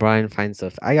what Brian finds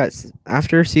stuff. I got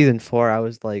after season 4, I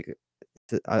was like,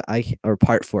 or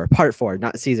part 4,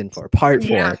 not season 4, part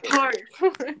 4. Yeah, part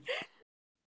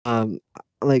 4.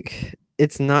 Like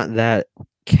it's not that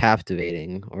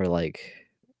captivating or like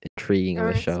intriguing of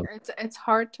a show. It's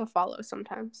hard to follow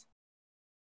sometimes,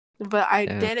 but I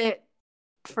did it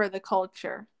for the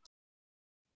culture.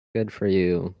 Good for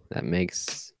you. That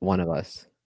makes one of us.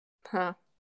 Huh.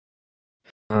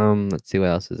 Let's see what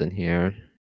else is in here.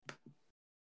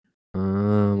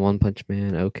 One Punch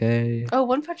Man, okay. Oh,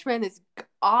 One Punch Man is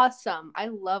awesome. I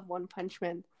love One Punch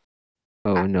Man.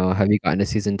 Oh no, have you gotten to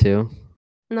season 2?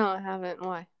 No, I haven't.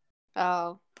 Why?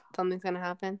 Oh, something's gonna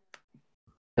happen?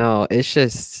 No, it's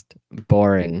just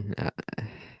boring.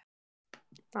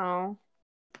 Oh.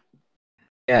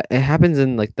 Yeah, it happens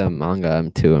in like the manga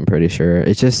too, I'm pretty sure.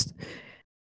 It's just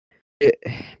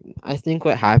I think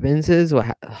what happens is oh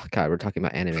God, we're talking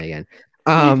about anime again.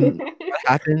 What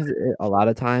happens a lot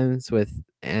of times with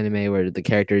anime where the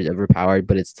character is overpowered,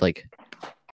 but it's like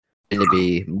going to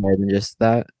be more than just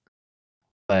that.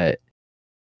 But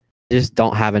they just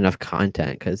don't have enough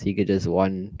content because he could just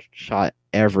one shot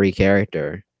every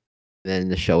character, then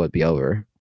the show would be over.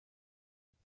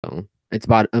 So it's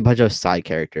about a bunch of side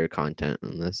character content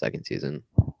in the second season.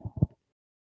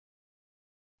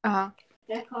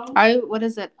 What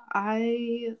is it?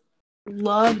 I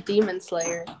love Demon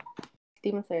Slayer.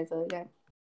 Demon Slayer is really good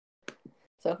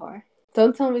so far.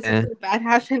 Don't tell me something bad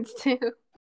happens too.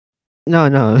 No.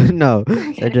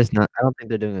 Okay. They're just not. I don't think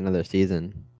they're doing another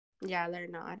season. Yeah, they're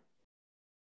not.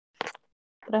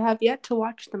 But I have yet to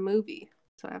watch the movie,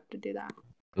 so I have to do that.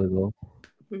 Google.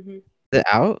 Mm-hmm. Is it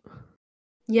out?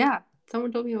 Yeah,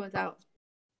 someone told me it was out.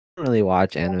 I don't really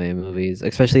watch anime movies,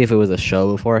 especially if it was a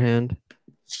show beforehand.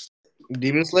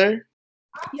 Demon Slayer?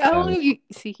 Oh, you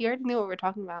see, he already knew what we're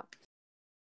talking about.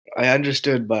 I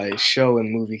understood by show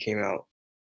and movie came out.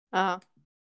 Oh,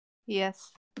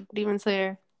 yes, Demon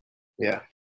Slayer. Yeah.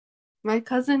 My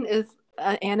cousin is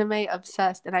anime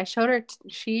obsessed, and I showed her.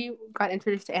 She got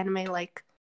introduced to anime like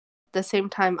the same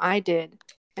time I did,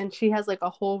 and she has like a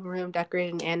whole room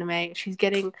decorated in anime. She's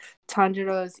getting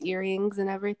Tanjiro's earrings and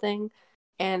everything,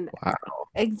 and Wow.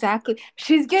 exactly,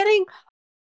 she's getting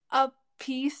a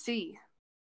PC.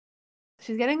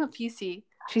 She's getting a PC.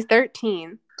 She's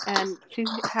 13, and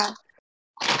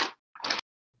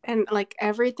and like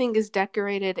everything is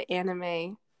decorated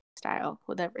anime style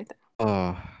with everything.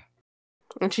 Oh.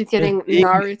 And she's getting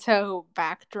Naruto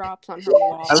backdrops on her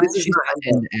wall. At least it's She's not not hentai.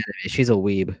 into anime. She's a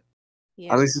weeb.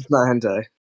 Yeah. At least it's not hentai.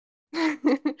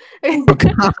 Oh,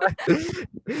 God.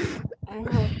 I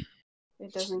hope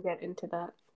it doesn't get into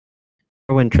that.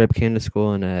 When Trip came to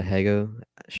school in a Hego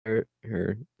shirt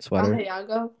or sweater.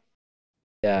 Ayago?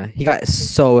 Yeah, he got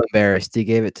so embarrassed. He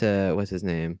gave it to what's his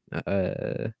name?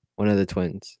 One of the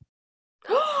twins.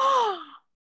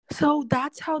 So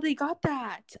that's how they got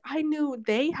that. I knew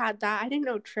they had that. I didn't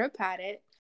know Trip had it.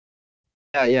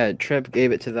 Yeah. Trip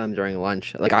gave it to them during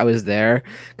lunch. Like I was there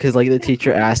because like the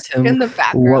teacher asked him In the what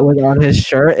background. was on his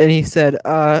shirt, and he said,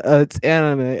 it's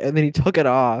anime." And then he took it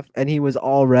off, and he was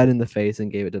all red in the face and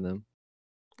gave it to them.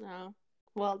 Oh.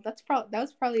 Well, that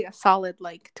was probably a solid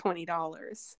like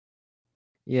 $20.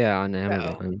 Yeah, on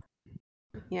Amazon.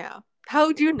 Yeah. How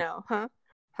would you know, huh?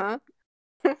 Huh?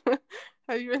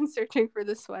 Have you been searching for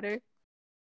the sweater?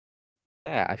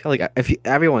 Yeah, I feel like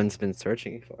everyone's been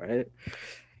searching for it.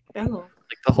 Oh.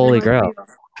 Like the Holy Grail.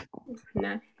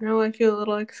 Now I feel a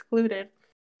little excluded.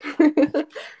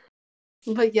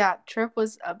 But yeah, Trip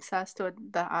was obsessed with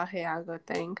the Ahiago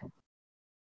thing.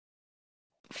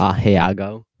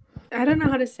 Ahiago. I don't know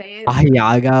how to say it.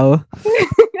 Ahiago.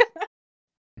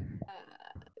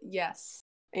 Yes,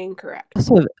 incorrect.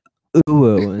 Also,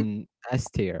 Uwu and S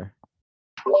tier.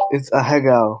 It's a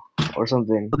hego or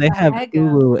something. They have Ahego.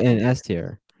 Uwu and S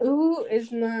tier. Ooh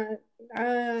is not.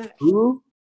 Ooh?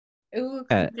 Ooh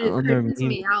Yeah, on their creeps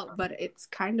me meme. out, but it's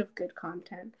kind of good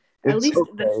content. At It's least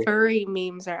the okay. furry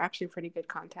memes are actually pretty good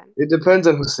content. It depends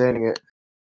on who's saying it.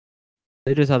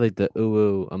 They just have like the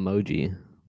Uwu emoji.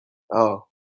 Oh.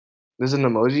 There's an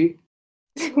emoji?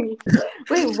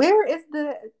 Wait, where is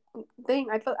the thing?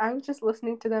 I thought I was just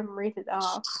listening to them read it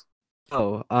off.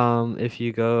 Oh, if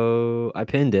you go, I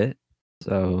pinned it.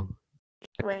 So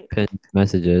Wait, pinned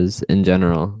messages in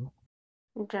general.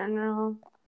 general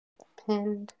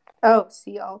pinned. Oh,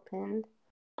 see all pinned.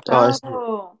 Oh, I see it.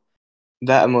 Oh,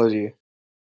 That emoji.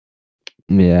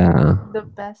 Yeah. the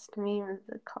best meme is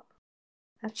the call.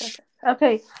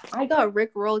 Okay, I got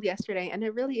Rick rolled yesterday, and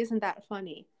it really isn't that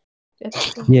funny.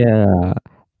 Yeah.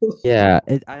 Yeah.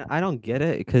 I don't get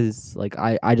it because like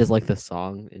I just like the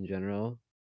song in general.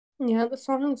 Yeah, the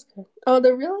song is good. Oh,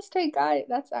 the real estate guy,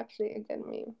 that's actually a good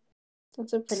meme.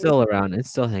 That's a It's pretty still around.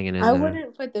 It's still hanging in I there.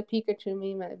 wouldn't put the Pikachu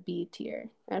meme at B tier.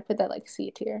 I'd put that like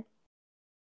C tier.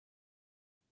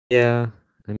 Yeah.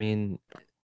 I mean,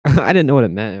 I didn't know what it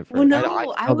meant at Well, first.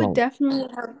 no, I still would don't. definitely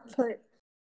have put.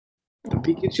 The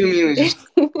Pikachu meme is just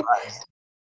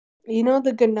You know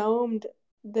the gnomed,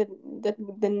 the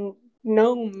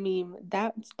gnome meme.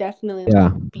 That's definitely Yeah.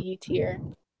 like B tier.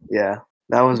 yeah.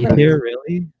 That was You But- hear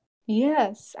really?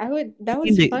 Yes, I would. That They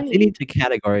was need funny. to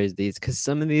categorize these because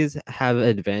some of these have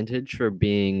advantage for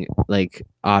being like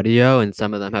audio, and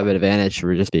some of them have an advantage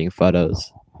for just being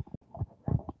photos.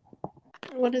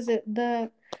 What is it?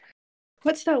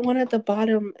 What's that one at the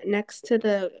bottom next to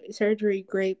the surgery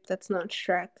grape? That's not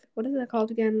Shrek. What is that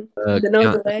called again? The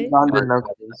Know the Way.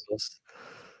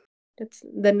 It's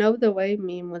the Know the Way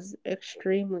meme was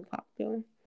extremely popular.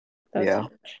 That was Yeah.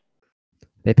 huge.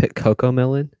 They pick Coco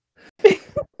Melon.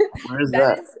 Where's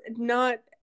that? Is not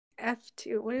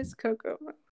F2. What is Coco?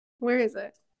 Where is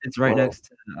it? It's right Whoa.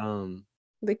 next to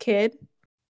The kid?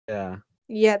 yeah.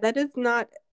 Yeah, that is not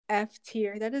F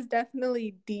tier. That is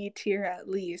definitely D tier at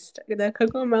least. The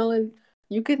Coco Melon,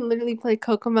 you can literally play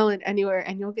Coco Melon anywhere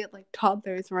and you'll get like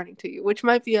toddlers running to you, which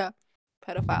might be a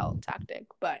pedophile tactic,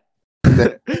 but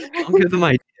Don't give them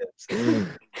ideas.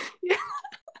 yeah.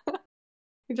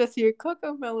 You just hear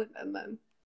Coco Melon and then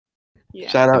yeah.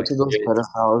 Shout out to those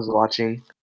pedophiles watching.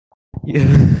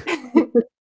 Yeah.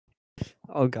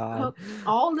 Oh God.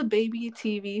 All the baby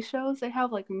TV shows, they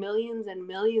have like millions and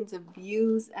millions of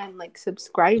views and like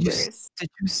subscribers. Did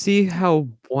you see how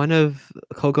one of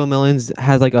Coco Melons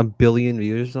has like 1 billion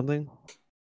views or something?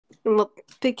 Well,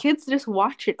 the kids just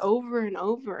watch it over and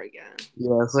over again.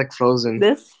 Yeah, it's like Frozen.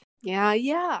 Yeah.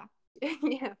 Yes.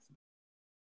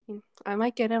 I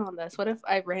might get in on this. What if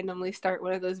I randomly start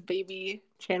one of those baby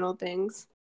channel things?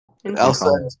 And Elsa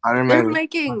and they're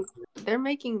Spider-Man.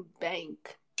 making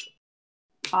bank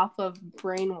off of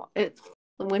it.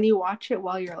 When you watch it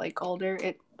while you're like older,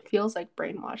 it feels like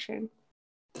brainwashing.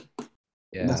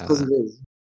 Yeah. That's because it is.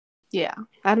 Yeah,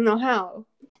 I don't know how,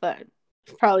 but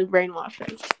it's probably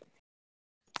brainwashing.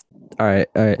 All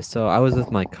right. So I was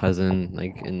with my cousin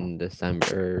like in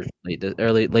December,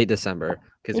 late December,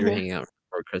 because we were Mhm. hanging out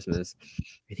for Christmas.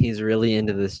 And he's really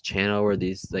into this channel where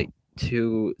these like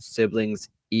two siblings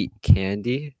eat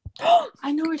candy.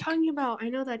 I know what you're talking about. I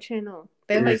know that channel.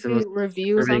 They It like is the most do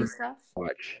reviews on disturbing stuff.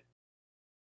 Watch.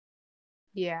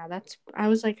 Yeah, I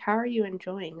was like, how are you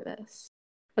enjoying this?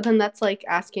 But then that's like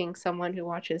asking someone who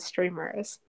watches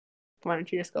streamers, why don't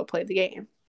you just go play the game?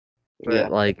 But Yeah.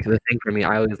 like the thing for me,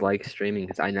 I always like streaming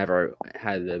because I never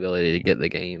had the ability to get the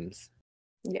games.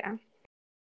 Yeah.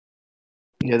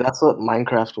 Yeah, that's what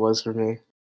Minecraft was for me.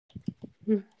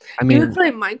 I You mean, would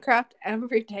play Minecraft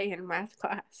every day in math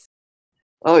class.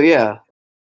 Oh yeah.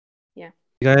 you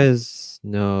guys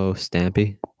know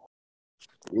Stampy?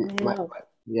 No.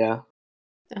 Yeah.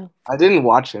 Oh. I didn't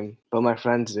watch him, but my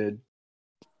friends did.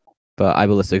 But I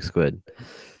Ballistic Squid.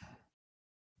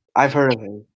 I've heard of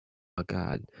him. Oh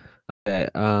God. Okay.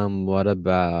 What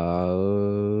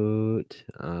about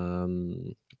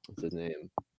what's his name?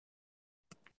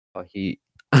 Oh, he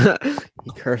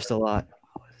he cursed a lot.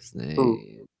 What's his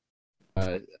name?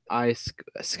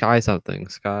 Sky something.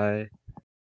 Sky.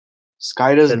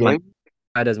 Sky does Does game?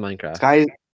 Sky does Minecraft. Sky.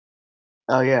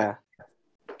 Oh yeah.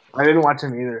 I didn't watch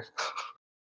him either.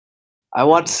 I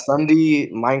watched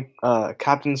Sunday,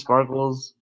 Captain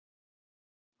Sparkles.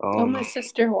 Oh, my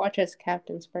sister watches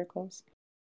Captain Sparkles.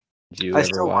 Did you I ever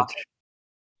still watch?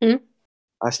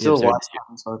 I still observed watch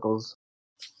Captain Sparkles.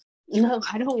 No,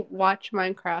 I don't watch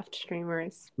Minecraft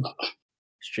streamers.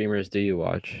 Streamers do you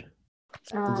watch?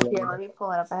 Here, let me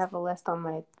pull it up. I have a list on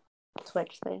my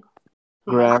Twitch thing.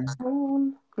 Graham. My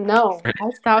phone. No, I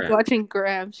stopped Graham. watching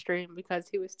Graham stream because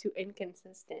he was too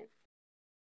inconsistent.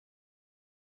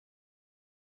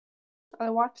 I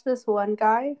watched this one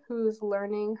guy who's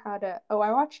learning how to. Oh,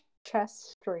 I watch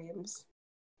chess streams.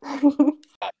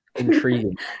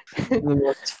 Intriguing. The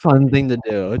most fun thing to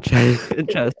do.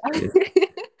 Chess.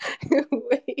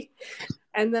 Wait.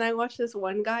 And then I watched this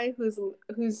one guy who's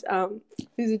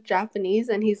Japanese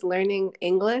and he's learning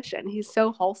English and he's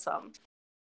so wholesome.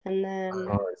 And then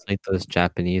Oh, it's like those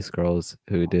Japanese girls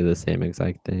who do the same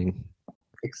exact thing.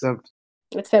 Except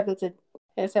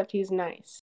except he's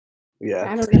nice.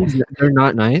 yeah. I don't know. They're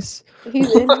not nice.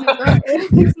 He's not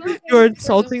You're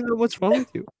insulting them. What's wrong with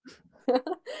you?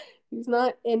 He's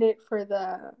not in it for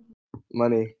the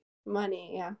Money.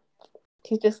 money, yeah.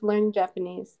 He's just learning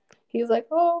Japanese. He's like,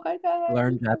 oh, hi guys.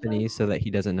 Learn Japanese so that he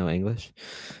doesn't know English.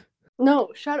 No,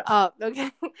 shut up.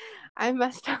 Okay, I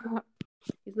messed up.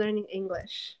 He's learning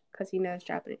English because he knows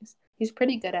Japanese. He's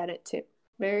pretty good at it too.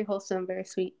 Very wholesome, very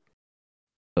sweet.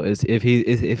 So if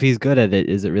he's good at it,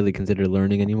 is it really considered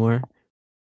learning anymore?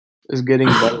 Is getting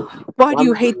better. Why do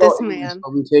you hate this English, man?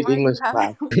 but we take Why do you English have-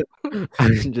 class.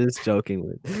 I'm just joking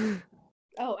with.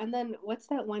 Oh, and then what's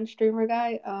that one streamer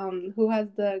guy who has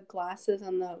the glasses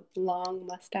and the long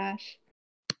mustache?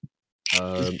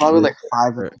 There's probably like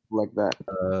 5 like that.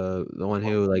 The one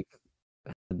who like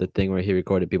the thing where he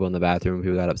recorded people in the bathroom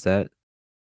who got upset.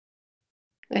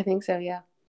 I think so, yeah.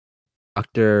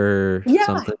 Doctor Yeah,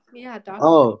 something. yeah, Doctor.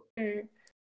 Oh.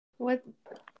 What?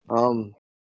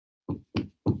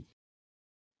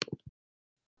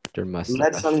 Doctor Mustache.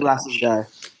 Red sunglasses guy.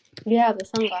 Yeah, the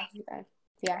sunglasses guy.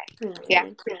 Yeah. Yeah.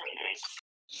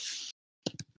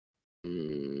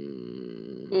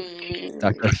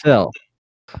 Dr. Phil.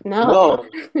 No.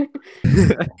 No.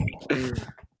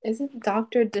 Is it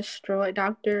Dr. Destroy?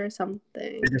 Dr.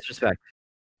 something? Disrespect.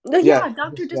 No, Yeah, yeah,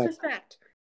 Dr. Disrespect. Disrespect.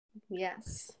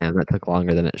 Yes. And that took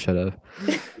longer than it should have.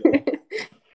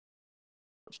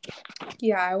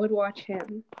 Yeah, I would watch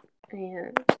him.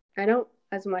 And I don't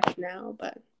as much now,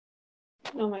 but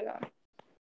oh my god.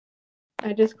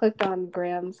 I just clicked on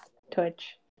Graham's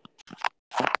Twitch.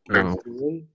 Oh.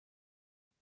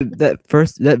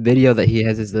 That video that he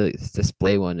has is the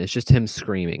display one. It's just him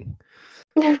screaming.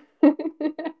 That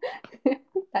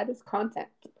is content.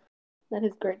 That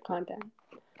is great content.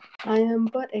 I am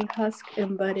but a husk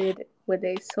embedded with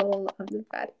a soul of the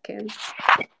Vatican.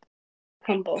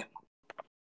 Humble.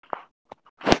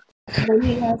 Then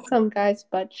he has some guy's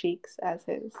butt cheeks as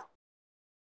his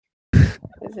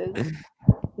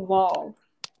wall.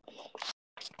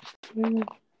 You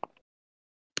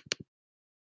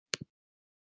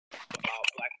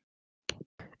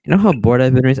know how bored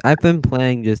I've been recently? I've been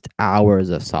playing just hours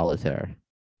of solitaire.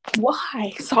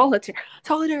 Why? Solitaire.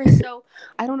 Solitaire is so...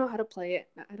 I don't know how to play it.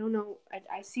 I don't know.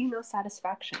 I see no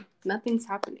satisfaction. Nothing's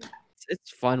happening.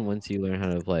 It's fun once you learn how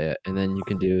to play it, and then you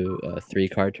can do a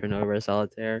 3-card turnover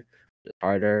solitaire, it's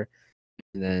harder.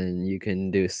 And then you can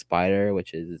do spider,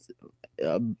 which is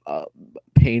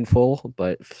painful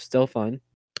but still fun.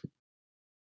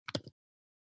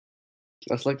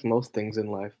 That's like most things in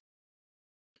life.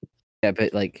 Yeah,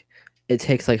 but like it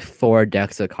takes like 4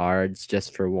 decks of cards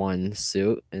just for one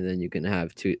suit, and then you can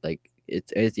have 2. Like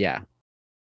it's yeah.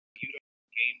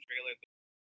 Game trailer.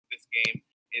 This game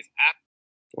is app.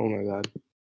 Oh my god.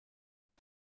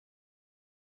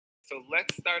 So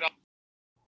let's start off.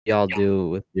 Y'all do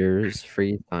with yours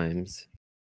free times.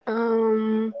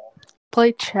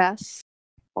 Play chess.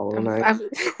 Hollow Knight.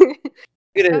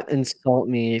 You're gonna insult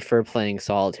me for playing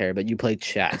solitaire, but you play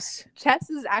chess. Chess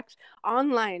is actually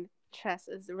online. Chess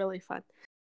is really fun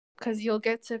because you'll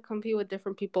get to compete with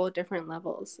different people at different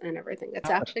levels and everything. It's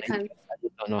actually kind of. I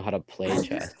just don't know how to play I chess.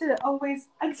 used to always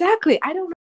exactly. I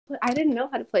don't know. I didn't know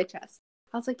how to play chess.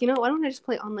 I was like, why don't I just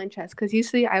play online chess? Because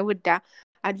usually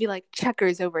I'd be like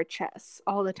checkers over chess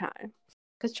all the time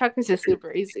because checkers is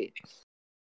super easy,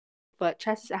 but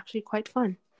chess is actually quite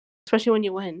fun, especially when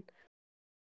you win.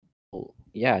 Well,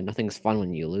 yeah, nothing's fun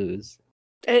when you lose.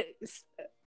 It's,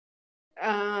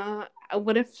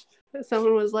 what if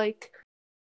someone was like,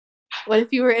 what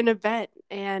if you were in a bet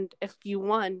and if you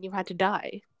won, you had to die?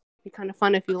 It'd be kind of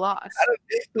fun if you lost.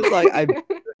 It's like I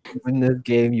win this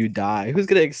game, you die. Who's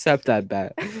gonna accept that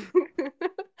bet?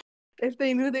 If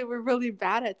they knew they were really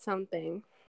bad at something.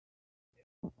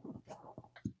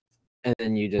 And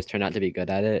then you just turn out to be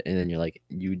good at it, and then you're like,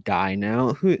 you die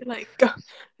now. Like,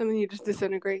 and then you just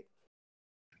disintegrate.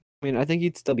 I mean, I think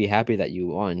you'd still be happy that you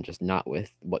won, just not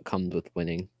with what comes with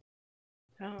winning.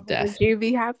 Oh, Death. would you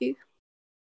be happy?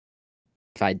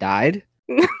 If I died?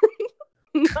 No.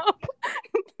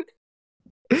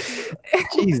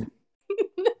 Jeez.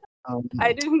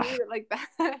 I didn't mean it like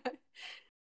that.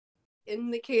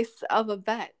 In the case of a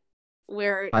bet,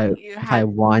 where if I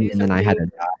won and then I had to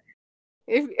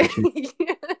die.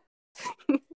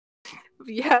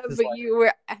 Yeah, but you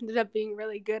ended up being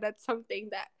really good at something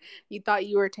that you thought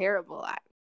you were terrible at.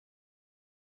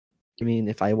 I mean,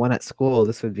 if I won at school,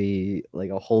 this would be like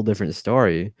a whole different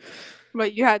story.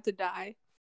 But you had to die.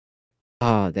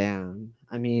 Oh, damn.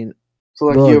 I mean, So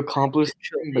like you accomplished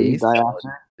it, but you die after?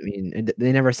 I mean,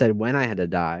 they never said when I had to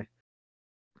die.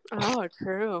 Oh,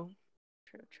 true.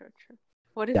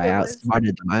 What if I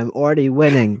outsmarted them. I'm already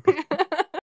winning.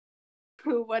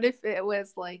 What if it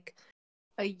was like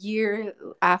a year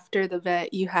after the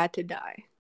vet you had to die?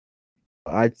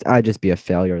 I'd just be a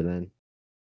failure then.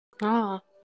 Oh,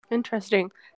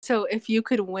 interesting. So if you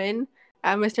could win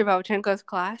at Mr. Babchenko's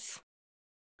class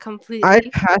completely. I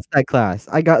passed that class.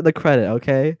 I got the credit,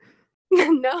 okay?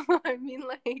 No, I mean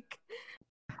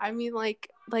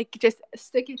like just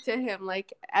stick it to him.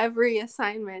 Like every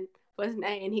assignment was an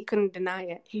A and he couldn't deny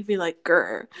it. He'd be like,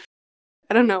 grr.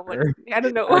 I don't know what. I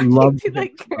love he'd be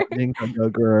like,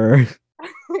 grr.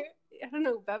 I don't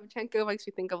know. Babchenko makes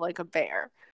me think of like a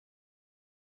bear.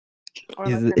 Or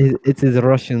It's his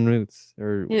Russian roots,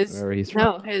 or where he's from.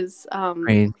 No, his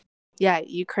Ukraine. Yeah,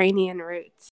 Ukrainian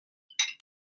roots.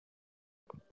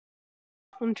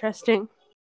 Interesting.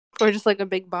 Or just like a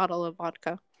big bottle of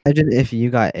vodka. Imagine if you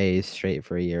got A's straight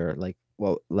for a year.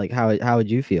 How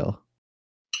would you feel?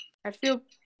 I feel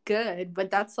good, but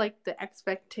that's like the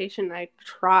expectation I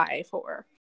try for.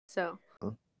 So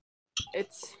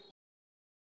it's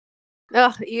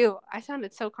ew. I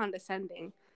sounded so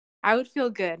condescending. I would feel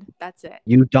good. That's it.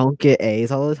 You don't get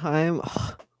A's all the time?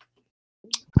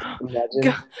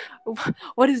 Imagine.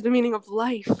 What is the meaning of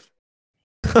life?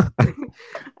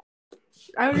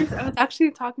 I was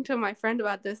actually talking to my friend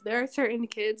about this. There are certain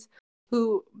kids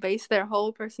who base their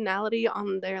whole personality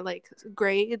on their like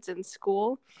grades in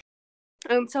school.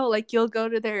 And so like you'll go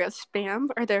to their spam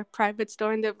or their private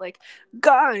store and they're like,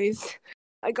 guys,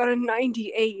 I got a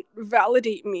 98.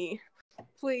 Validate me,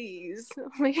 please.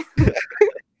 I'm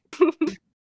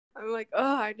like,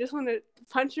 oh, I just want to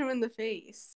punch them in the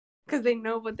face because they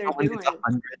know what they're doing. It's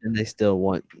 100 and they still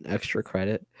want extra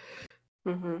credit.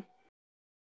 Mm-hmm.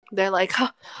 They're like,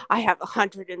 I have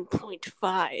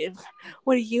 100.5.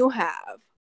 What do you have?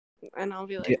 And I'll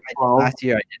be like, last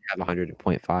year I did have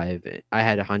 100.5. I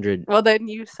had 100. Well, then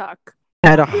you suck.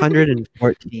 I had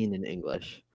 114 in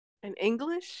English. In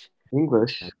English?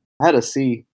 English. I had a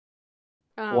C.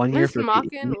 1 year Miss for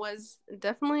Mockin was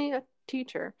definitely a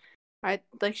teacher.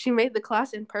 She made the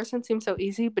class in person seem so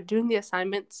easy, but doing the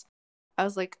assignments, I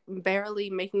was like barely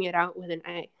making it out with an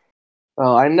A.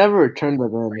 Oh, I never turned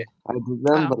them in. I did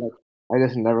them, but like I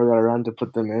just never got around to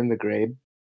put them in the grade.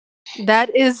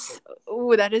 That is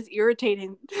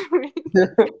irritating.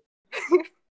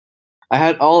 I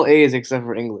had all A's except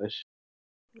for English.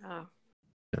 Oh.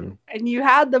 And you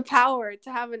had the power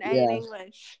to have an A in Yeah.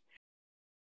 English.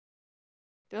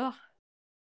 Ugh.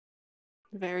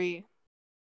 Very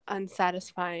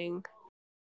unsatisfying.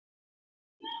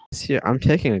 This year, I'm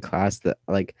taking a class that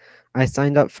like I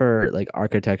signed up for like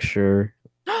architecture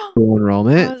full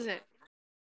enrollment, How was it?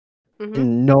 Mhm.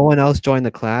 and no one else joined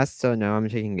the class, so now I'm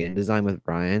taking InDesign with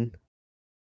Brian.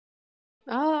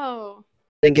 Oh.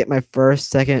 Didn't get my first,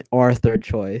 second, or third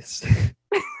choice.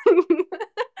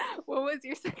 What was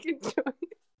your second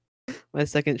choice? My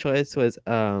second choice was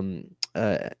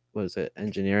what was it,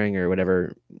 engineering or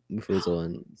whatever Mufuzel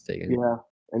and taken. Yeah,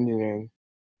 engineering.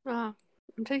 Oh,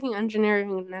 I'm taking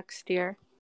engineering next year.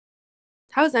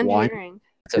 How's Why? engineering?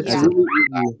 So It's Yeah. really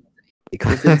easy. It's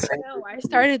I insane. know, I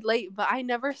started late, but I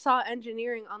never saw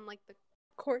engineering on like the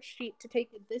course sheet to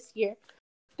take it this year.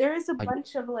 There is a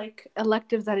bunch of like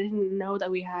electives that I didn't know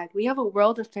that we had. We have a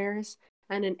world affairs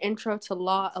and an intro to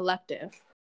law elective.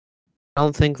 I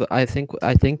don't think I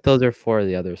think those are for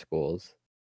the other schools.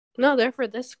 No, they're for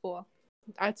this school.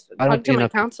 I I don't talked to think my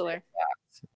enough- counselor.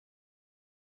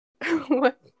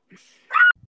 What?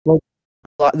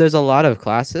 There's a lot of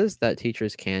classes that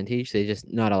teachers can teach. They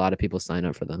just not a lot of people sign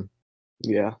up for them.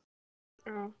 Yeah.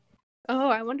 Oh,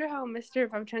 I wonder how Mr.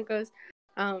 Vavchenko's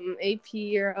AP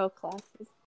Euro classes.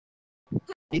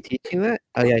 He teaching that?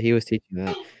 Oh yeah, he was teaching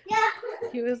that.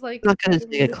 He was like, I'm not gonna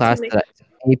telling take a me class to make- that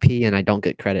AP and I don't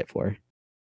get credit for.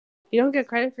 You don't get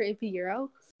credit for AP Euro?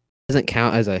 Doesn't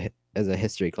count as a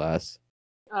history class.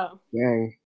 Oh,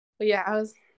 Dang. but yeah, I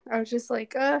was just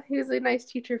like, he was a nice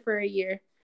teacher for a year,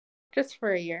 just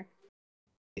for a year,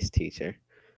 Nice teacher.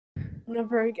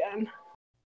 never again.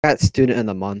 Got student of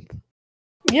the month.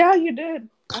 Yeah, you did.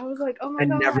 I was like, oh my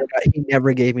god. He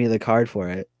never gave me the card for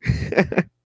it.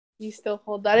 You still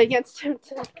hold that against him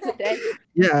today?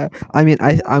 Yeah, I mean,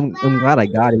 I'm glad I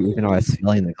got it, even though I was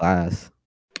failing the class.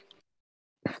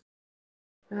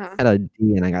 Uh-huh. I had a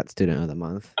D and I got student of the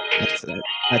month.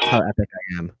 That's how epic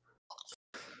I am.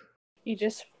 You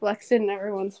just flexed in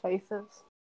everyone's faces.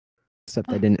 Except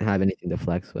I didn't have anything to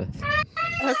flex with.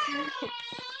 Okay.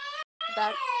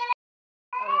 That.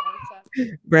 Oh, I'm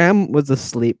sorry. Graham was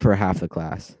asleep for half the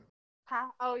class.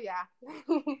 Oh yeah.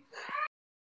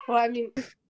 Well, I mean,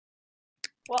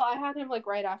 I had him like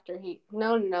right after he.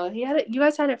 No, he had it. You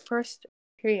guys had it first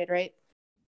period, right?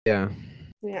 Yeah.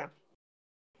 Yeah.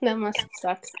 That must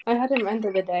suck. I had him end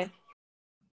of the day.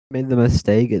 Made the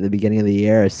mistake at the beginning of the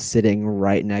year of sitting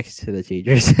right next to the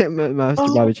teachers at Master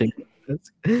Oh. Bobby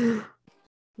Jenkins.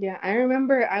 Yeah, I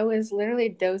remember I was literally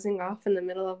dozing off in the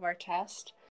middle of our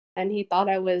test, and he thought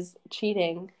I was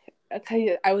cheating.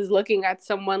 Okay, I was looking at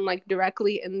someone like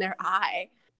directly in their eye,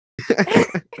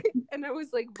 and I was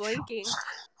like blanking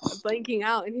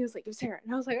out, and he was like, "Sarah,"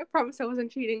 and I was like, "I promise I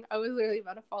wasn't cheating. I was literally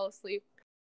about to fall asleep."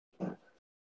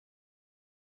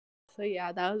 So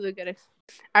yeah, that was a good.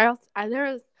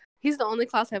 He's the only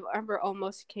class I've ever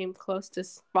almost came close to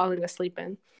falling asleep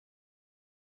in.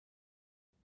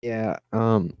 Yeah.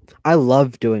 I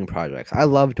love doing projects. I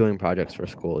love doing projects for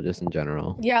school, just in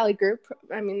general. Yeah, like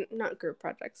not group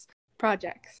projects.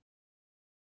 Projects.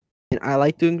 And I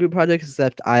like doing group projects,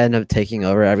 except I end up taking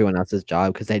over everyone else's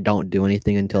job because they don't do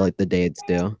anything until like the day it's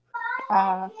due.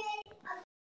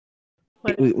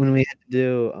 When we had to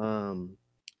do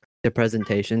the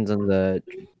presentations on the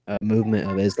movement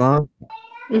of Islam,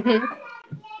 Mm-hmm.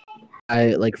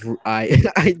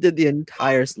 I did the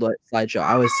entire slideshow.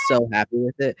 I was so happy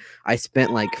with it. I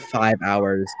spent like 5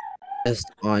 hours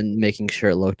just on making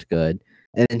sure it looked good.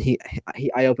 And then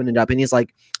I opened it up and he's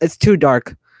like, "It's too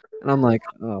dark," and I'm like,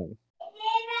 "Oh."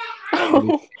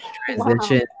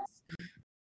 Transition.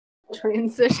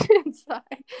 Transition. Sorry.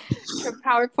 Your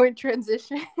PowerPoint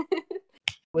transition.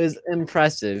 Was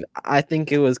impressive. I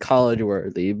think it was college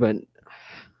worthy, but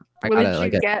I What got did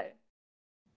like you get?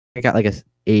 I got like a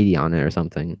 80 on it or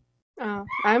something. Oh,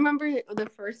 I remember the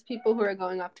first people who were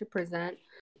going up to present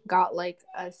got like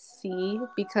a C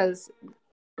because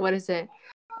what is it?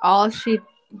 All she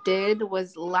did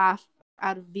was laugh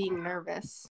out of being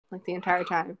nervous like the entire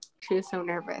time. She was so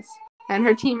nervous, and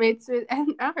her teammates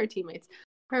and not her teammates,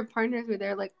 her partners were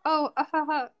there like, oh,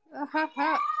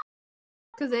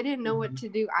 because they didn't know what to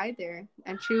do either,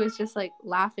 and she was just like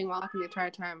laughing while laughing the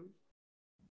entire time.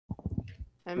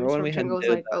 And Remember when Mr. we had Chingo was to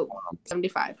do like, oh,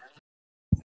 75.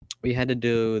 We had to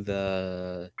do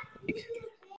the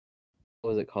what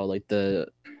was it called? Like the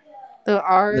The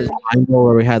R. There's triangle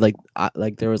where we had like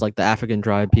there was like the African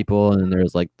tribe people, and there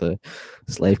was like the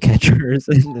slave catchers,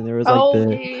 and then there was like Oh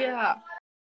the yeah.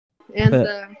 And But-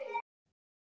 the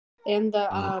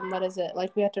what is it?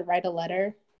 Like we had to write a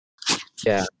letter.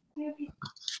 yeah.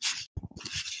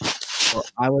 Well,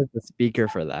 I was the speaker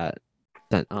for that.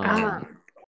 Ah.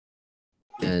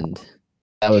 And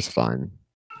that was fun.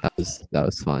 That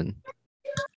was fun.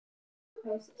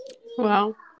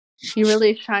 Well, you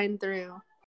really shine through.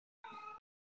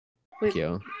 Thank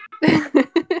you.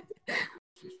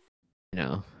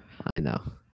 I know.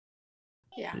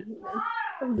 Yeah.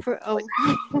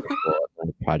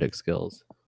 My project skills.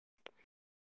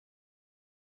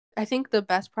 I think the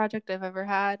best project I've ever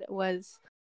had was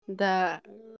the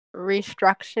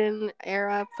restruction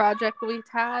era project we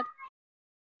had.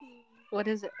 What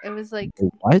is it? It was like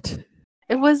What?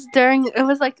 it was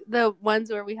like the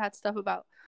ones where we had stuff about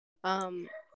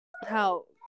how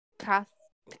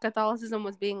Catholicism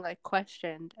was being like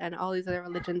questioned and all these other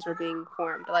religions were being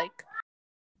formed. Like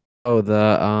Oh,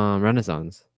 the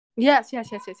Renaissance. yes.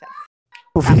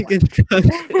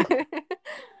 Reconstruction.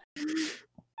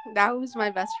 That was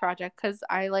my best project because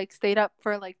I like stayed up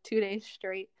for like 2 days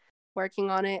straight working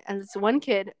on it. And this one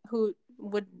kid who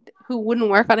wouldn't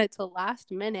work on it till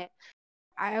last minute.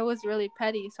 I was really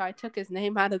petty, so I took his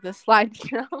name out of the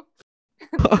slideshow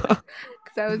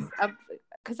because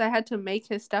I had to make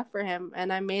his stuff for him,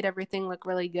 and I made everything look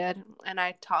really good, and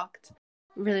I talked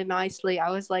really nicely. I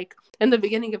was like, in the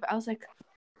beginning of it, I was like,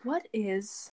 "What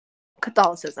is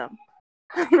Catholicism?"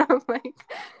 And I'm like,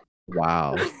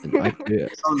 Wow. I could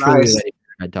So truly nice. let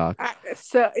you talk.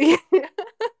 so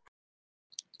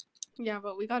yeah,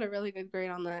 but we got a really good grade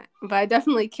on that. But I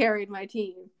definitely carried my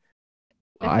team.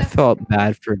 I felt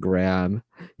bad for Graham.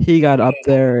 He got up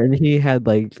there and he had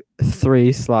like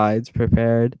 3 slides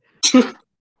prepared.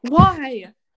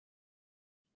 Why?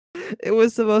 It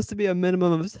was supposed to be a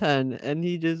minimum of 10, and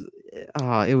he just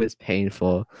it was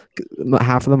painful.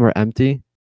 Half of them were empty.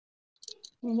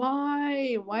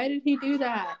 Why? Why did he do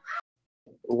that?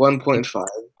 1.5.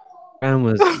 Graham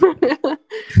was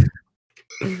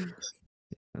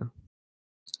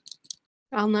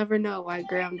I'll never know why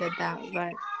Graham did that,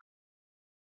 but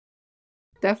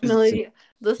definitely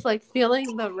just like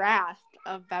feeling the wrath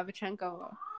of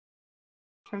Babichenko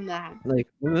from that. like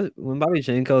when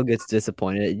Babichenko gets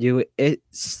disappointed,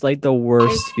 it's like the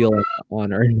worst feeling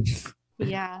on earth.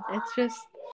 Yeah,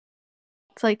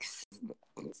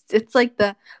 it's like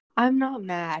the I'm not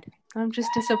mad. I'm just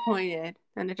disappointed,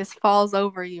 and it just falls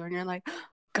over you, and you're like,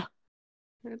 God.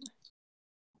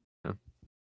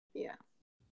 Yeah.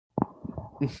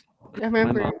 I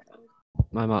remember.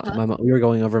 My mom, we were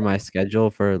going over my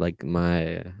schedule for like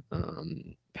my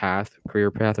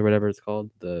career path or whatever it's called,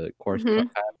 the course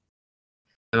Mhm. path.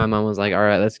 And my mom was like, "All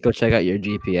right, let's go check out your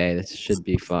GPA. This should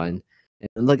be fun."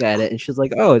 And look at it, and she's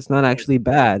like, "Oh, it's not actually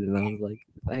bad." And I was like,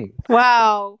 "Thanks."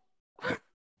 Wow.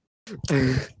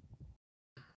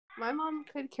 My mom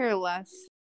could care less.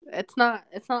 It's not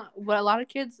what a lot of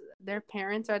kids, their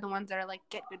parents are the ones that are like,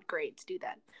 get good grades, do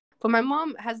that. But my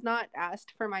mom has not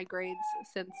asked for my grades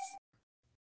since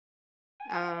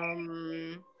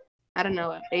I don't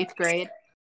know, 8th grade.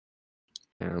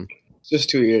 Yeah. Just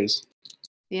 2 years.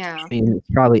 Yeah. I mean, it's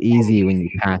probably easy when you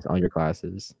pass all your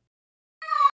classes.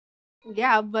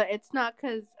 Yeah, but it's not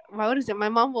because what is it? My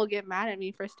mom will get mad at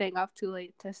me for staying up too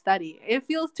late to study. It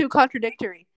feels too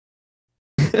contradictory.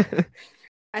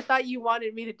 I thought you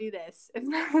wanted me to do this. It's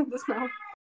not. It's not.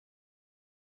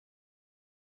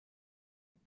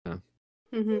 Yeah.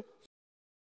 Mhm.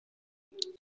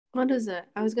 What is it?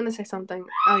 I was gonna say something.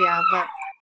 Oh yeah, but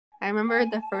I remember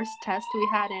the first test we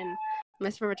had in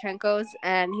Miss Verchenko's,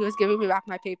 and he was giving me back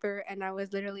my paper, and I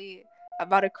was literally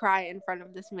about to cry in front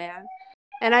of this man,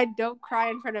 and I don't cry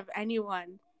in front of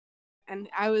anyone, and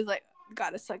I was like,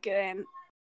 gotta suck it in.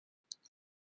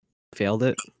 Failed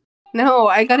it. No,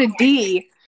 I got a D.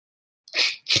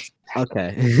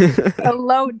 Okay. A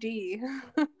low D.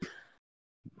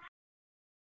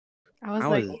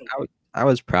 I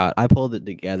was proud. I pulled it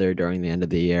together during the end of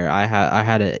the year. I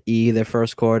had an E the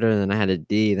first quarter, and then I had a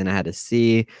D, then I had a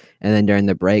C, and then during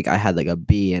the break I had like a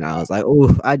B, and I was like,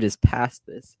 "Oh, I just passed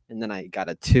this." And then I got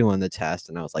a 2 on the test,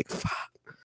 and I was like, "Fuck."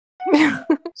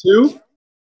 2?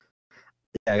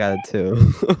 Yeah, I got a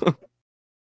 2.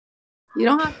 You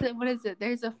don't have to. What is it?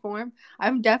 There's a form.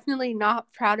 I'm definitely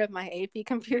not proud of my AP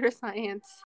Computer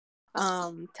Science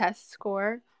test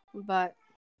score, but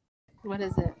what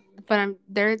is it? But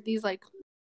there are these like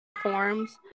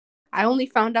forms. I only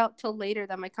found out till later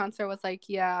that my counselor was like,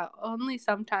 "Yeah, only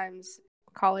sometimes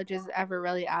colleges ever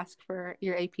really ask for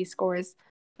your AP scores.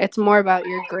 It's more about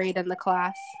your grade in the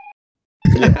class."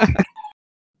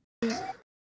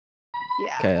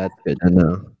 Yeah. Okay, that's good. I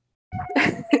know.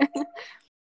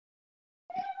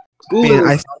 School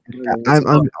Man, is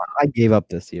I gave up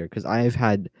this year because I've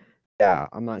had. Yeah,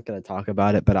 I'm not gonna talk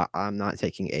about it, but I'm not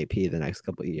taking AP the next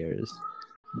couple of years.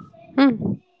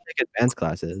 Hmm. Take advanced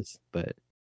classes, but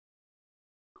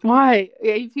Why?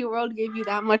 AP World gave you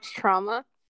that much trauma?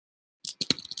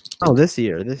 oh, this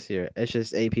year, it's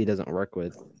just AP doesn't work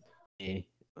with me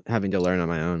having to learn on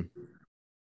my own.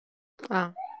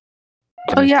 Oh.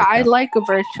 Oh Chemistry yeah, I stuff. like a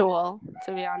virtual,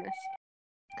 to be honest.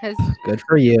 Cause Good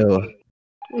for you.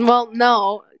 well,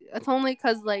 no, it's only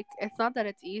cause like it's not that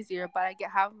it's easier, but I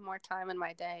have more time in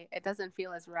my day. It doesn't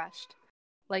feel as rushed.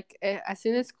 Like as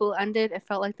soon as school ended, it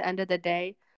felt like the end of the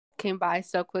day came by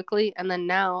so quickly, and then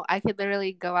now I could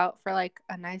literally go out for like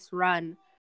a nice run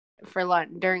for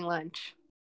lunch during lunch,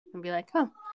 and be like,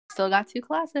 "Oh, still got 2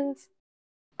 classes."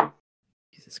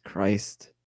 Jesus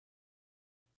Christ.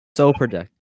 So productive.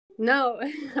 No,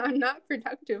 I'm not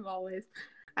productive always.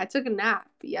 I took a nap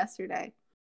yesterday.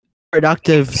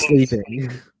 Productive sleeping.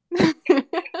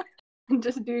 I'm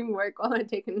just doing work while I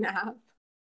take a nap.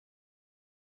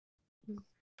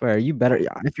 Where you better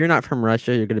if you're not from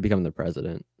Russia, you're gonna become the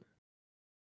president.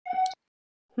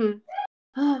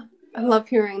 I love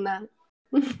hearing that.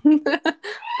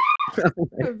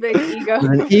 A big ego.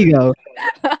 An ego.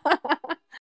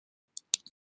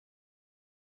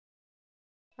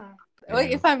 Wait,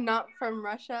 Yeah. if I'm not from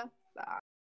Russia?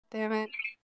 Damn it.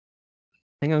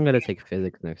 I think I'm gonna take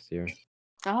physics next year.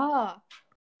 Ah.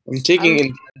 I'm taking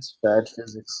intense bad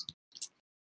physics.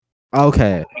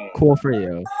 Okay, cool for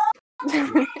you.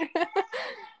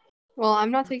 Well,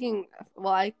 I'm not taking.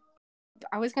 Well,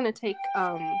 I was gonna take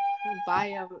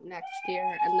bio next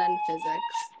year and then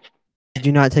physics. Did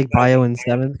you not take bio in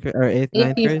 7th or 8th, 9th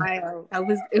AP grade? bio.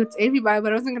 It's AP bio,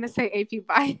 but I wasn't gonna say AP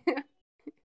bio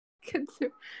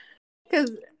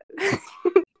because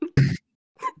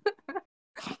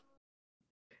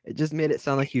It just made it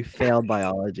sound like you failed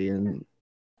biology, and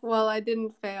well, I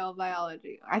didn't fail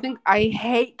biology. I think I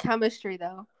hate chemistry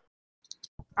though.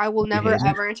 I will never hate it?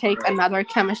 ever take another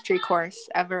chemistry course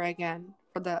ever again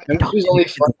for the. Chemistry's only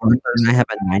fun. and I have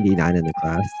a 99 in the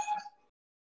class.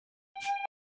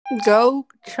 Go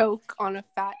choke on a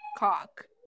fat cock.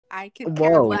 I can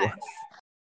care Whoa. less.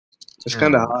 It's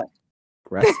kind of hot.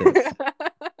 Aggressive.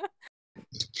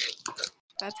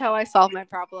 That's how I solve my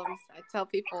problems. I tell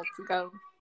people to go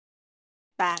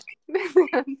fat.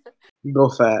 Go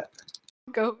fat.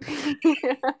 Go.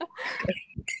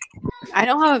 I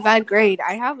don't have a bad grade.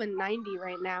 I have a 90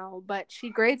 right now, but she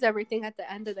grades everything at the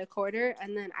end of the quarter,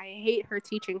 and then I hate her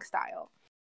teaching style.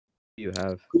 You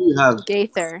have. Who do you have?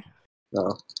 Gaither.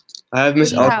 No. I have Miss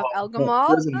Who do you have, Elgamal. She Elgamal?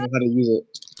 doesn't know how to use it.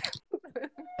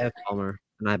 I have Palmer,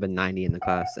 and I have a 90 in the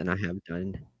class, and I have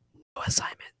done no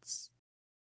assignments.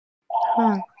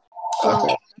 Huh. Well,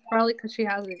 Okay. probably because she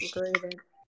hasn't graded.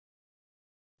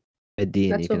 A D in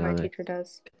That's what my economics. teacher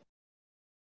does.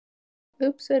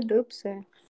 Oopsie doopsie.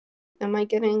 Am I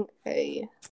getting a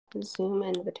Zoom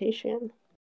invitation?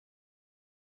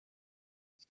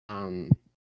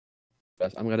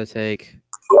 But I'm gonna take.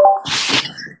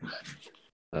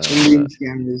 Indian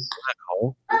scammers.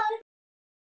 Nicole.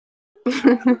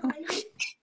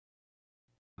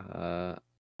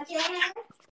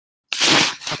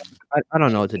 I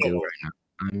don't know what to do right now.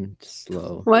 I'm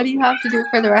slow. What do you have to do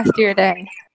for the rest of your day?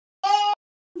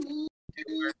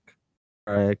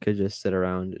 Or I could just sit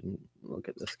around and look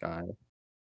at the sky.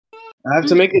 I have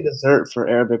to make a dessert for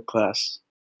Arabic class.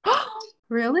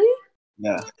 Really?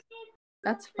 Yeah.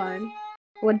 That's fun.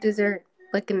 What dessert?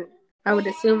 I would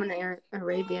assume an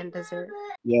Arabian dessert.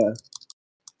 Yeah.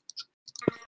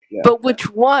 But which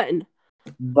one?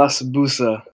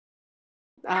 Basbousa.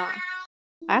 I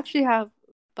actually have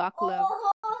baklava.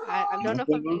 I don't know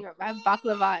if I'm being right. I have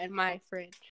baklava in my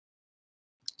fridge.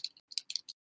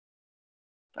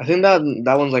 I think that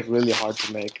one's like really hard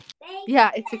to make.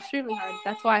 Yeah, it's extremely hard.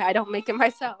 That's why I don't make it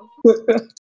myself.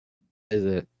 Is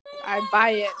it? I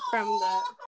buy it from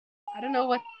I don't know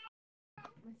what.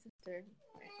 My sister.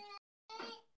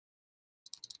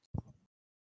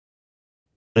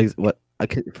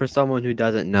 For someone who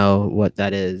doesn't know what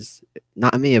that is,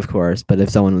 not me, of course, but if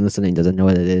someone listening doesn't know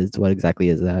what it is, what exactly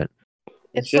is that?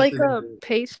 It's like a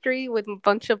pastry with a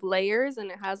bunch of layers,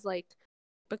 and it has like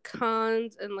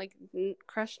pecans and like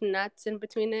crushed nuts in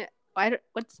between it.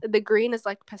 What's the green is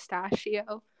like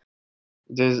pistachio.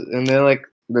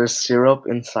 There's syrup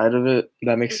inside of it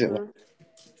that makes it.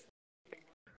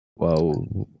 Whoa,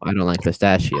 I don't like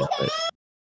pistachio, but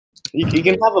You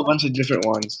can have a bunch of different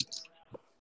ones,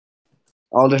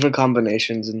 all different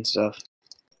combinations and stuff.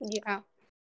 Yeah,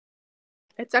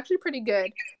 it's actually pretty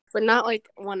good. but not like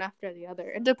one after the other.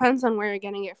 It depends on where you're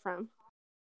getting it from.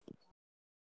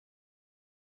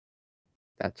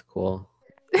 That's cool.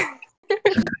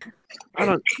 I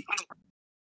don't.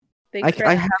 They I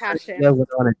create have an passion. idea what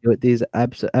I want to do with these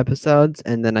episodes,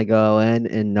 and then I go in,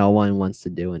 and no one wants to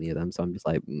do any of them. So I'm just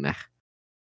like, meh.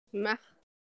 Meh.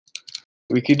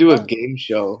 We could do a game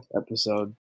show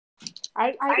episode.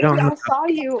 I don't know. saw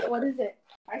you. What is it?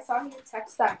 I saw you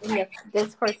text that in the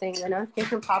Discord thing. The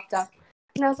notification popped up,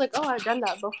 and I was like, "Oh, I've done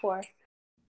that before."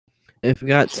 If we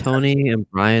got Tony and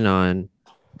Brian on,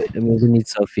 and we need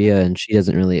Sophia, and she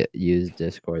doesn't really use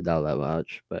Discord that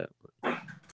much, but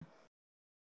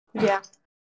Yeah,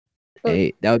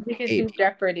 that would we be could do 8.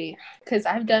 Jeopardy because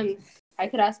I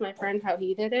could ask my friend how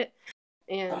he did it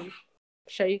and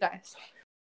show you guys.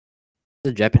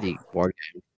 The Jeopardy board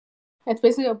game. It's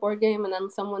basically a board game, and then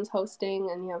someone's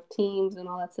hosting, and you have teams and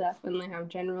all that stuff, and they have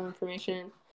general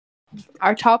information.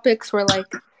 Our topics were like,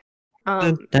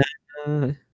 Uh,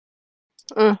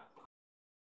 uh,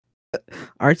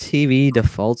 Our TV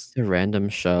defaults to random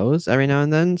shows every now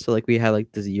and then. So like we had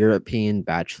like this European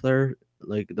Bachelor,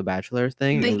 like the Bachelor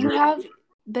thing.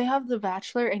 they have The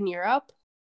Bachelor in Europe.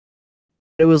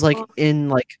 It was like in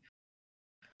like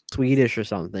Swedish or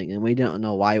something, and we didn't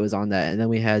know why it was on that. And then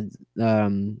we had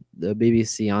the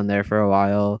BBC on there for a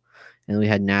while, and we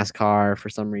had NASCAR for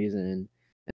some reason.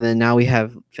 And then now we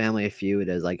have Family Feud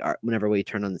as like whenever we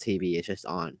turn on the TV, it's just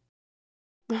on.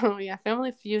 Oh yeah,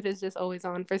 Family Feud is just always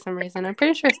on for some reason. I'm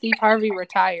pretty sure Steve Harvey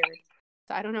retired,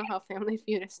 so I don't know how Family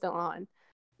Feud is still on.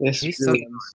 Yes, He's true.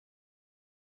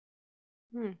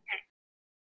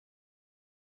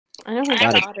 I know his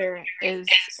daughter is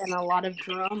in a lot of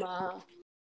drama.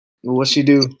 What's she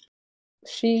do?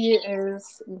 She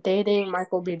is dating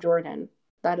Michael B. Jordan.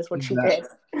 That is what she did.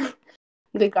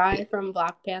 The guy from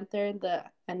Black Panther, the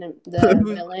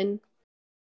villain.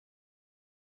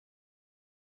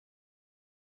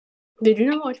 Did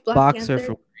you know which Black Boxer Panther?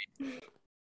 from Creed.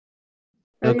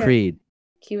 No, Creed.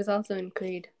 He was also in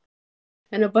Creed.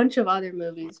 And a bunch of other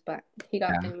movies, but he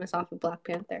got famous off of Black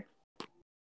Panther.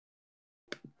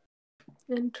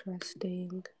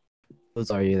 Interesting.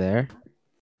 Are you there?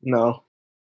 No.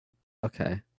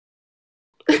 Okay.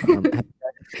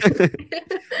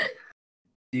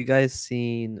 You guys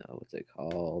seen what's it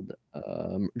called?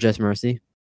 Just Mercy.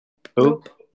 Who? Nope.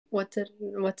 What's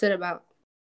it about?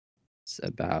 It's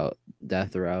about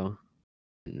death row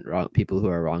and people who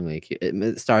are wrongly accused.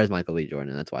 It stars Michael B.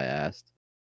 Jordan. That's why I asked.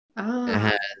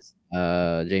 It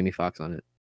has Jamie Foxx on it.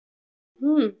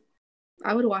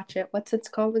 I would watch it. What's it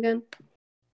called again?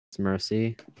 It's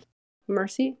Mercy.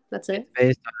 Mercy. That's it. It's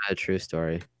based on a true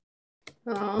story.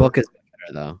 Oh. Book is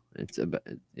better though. It's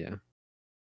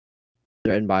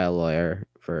written by a lawyer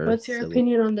for. What's your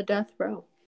opinion on the death row?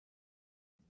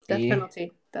 Death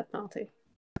penalty. Death penalty.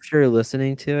 If you're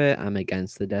listening to it, I'm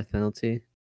against the death penalty.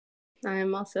 I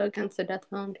am also against the death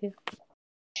penalty.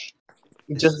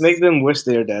 Just make them wish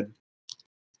they were dead.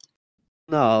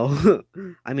 No,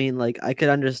 I mean, like I could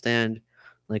understand,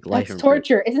 like life. That's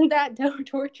torture, isn't that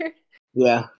torture?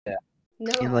 Yeah.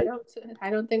 No, I mean, like, I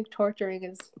don't think torturing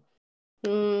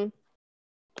is.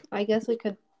 I guess we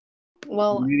could.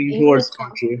 Well, leaning towards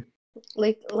torture.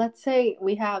 Like, let's say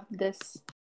we have this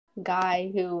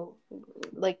guy who,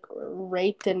 like,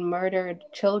 raped and murdered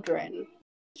children.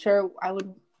 Sure, I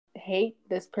would hate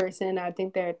this person. I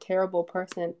think they're a terrible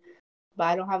person, but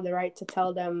I don't have the right to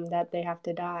tell them that they have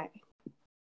to die.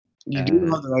 You do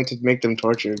have the right to make them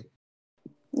tortured.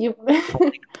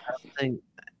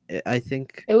 I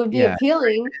think it would be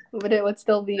appealing, but it would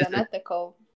still be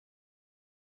unethical.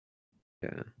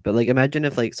 Yeah, but like imagine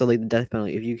if like the death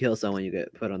penalty. If you kill someone, you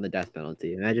get put on the death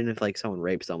penalty. Imagine if like someone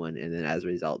rapes someone and then as a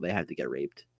result they have to get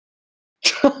raped.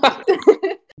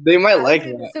 They might like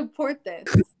that. Support this.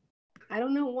 I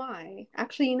don't know why.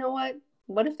 Actually, you know what?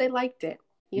 What if they liked it?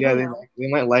 They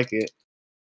might like it.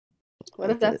 What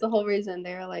if that's the whole reason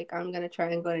they're like, I'm gonna try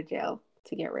and go to jail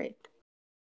to get raped?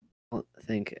 I don't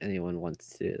think anyone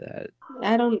wants to do that.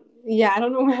 I don't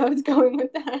know where I was going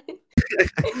with that.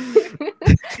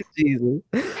 Jesus.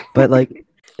 But like,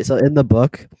 so in the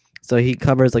book, so he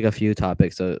covers like a few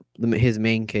topics. So his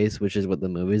main case, which is what the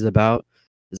movie's about,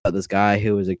 is about this guy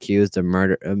who was accused of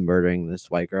murdering this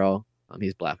white girl.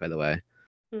 He's black, by the way.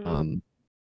 Mm-hmm.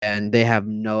 And they have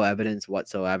no evidence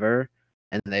whatsoever.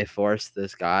 And they forced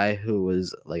this guy who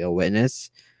was like a witness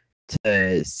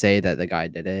to say that the guy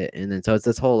did it. And then so it's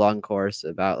this whole long course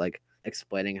about like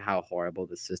explaining how horrible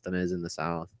the system is in the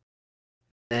South.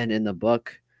 And in the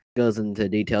book, it goes into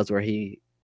details where he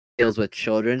deals with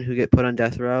children who get put on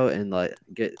death row and like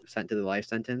get sent to the life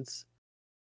sentence.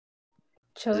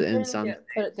 Children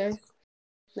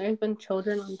There's been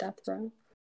children on death row.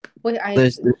 Wait,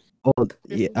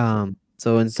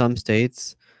 So in some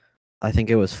states, I think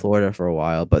it was Florida for a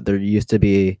while, but there used to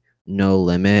be no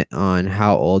limit on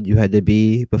how old you had to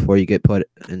be before you get put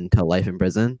into life in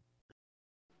prison.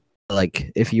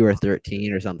 Like if you were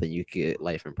 13 or something, you could get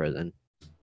life in prison.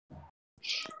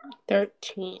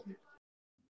 13.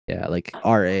 Yeah, like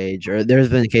our age, or there's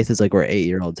been cases like where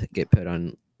 8-year-olds get put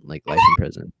on like life in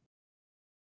prison.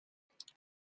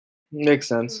 Makes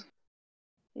sense.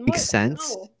 Makes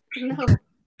sense. No.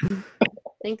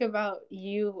 Think about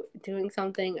you doing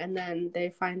something and then they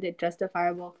find it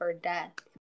justifiable for death.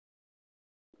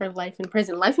 For life in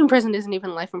prison. Life in prison isn't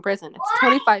even life in prison. It's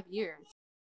 25 years.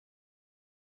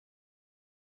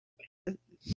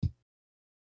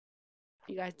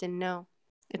 You guys didn't know.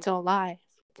 It's a lie.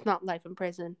 It's not life in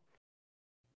prison.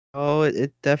 Oh,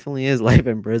 it definitely is life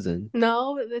in prison.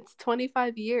 No, it's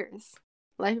 25 years.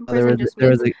 Life in Oh, there prison was- just there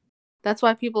means was a- that's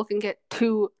why people can get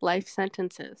 2 life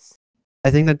sentences. I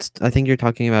think you're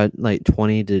talking about like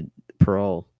 20 to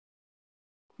parole.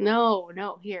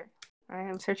 No, here. I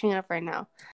am searching it up right now.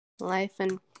 Life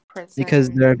in prison.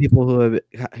 Because there are people who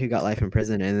got life in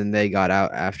prison and then they got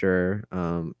out after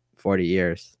 40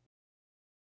 years.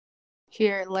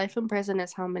 Here, life in prison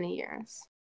is how many years?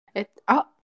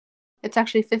 It's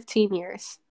actually 15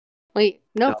 years. Wait,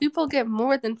 no, people get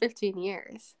more than 15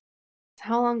 years.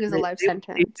 How long is a life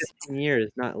sentence? 15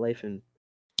 years, not life in.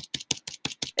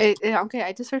 Okay,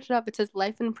 I just searched it up. It says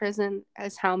life in prison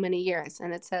is how many years?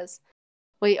 And it says,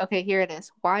 wait, okay, here it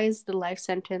is. Why is the life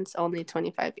sentence only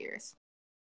 25 years?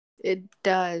 It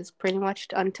does pretty much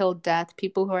until death.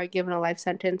 People who are given a life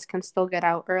sentence can still get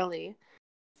out early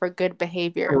for good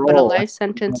behavior. But a life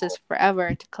sentence is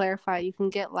forever. To clarify, you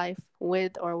can get life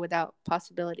with or without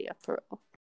possibility of parole.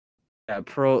 Yeah,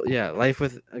 parole. Yeah, life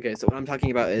with. Okay, so what I'm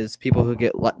talking about is people who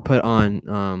get put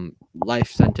on life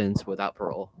sentence without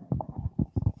parole.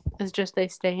 It's just they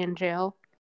stay in jail.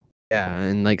 Yeah,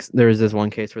 and like there was this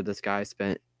one case where this guy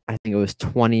spent, I think it was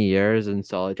 20 years in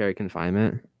solitary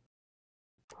confinement.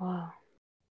 Wow.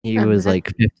 He was like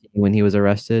 15 when he was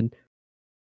arrested.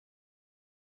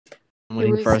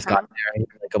 When he first got there,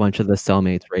 like a bunch of the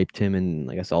cellmates raped him and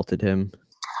like assaulted him.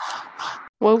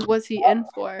 What was he in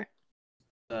for?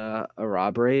 A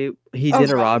robbery. He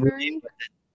did a robbery, but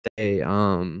they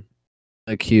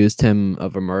accused him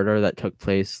of a murder that took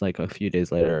place like a few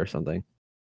days later or something.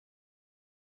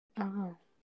 Oh.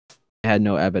 They had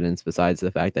no evidence besides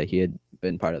the fact that he had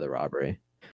been part of the robbery.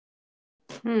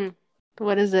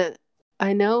 What is it?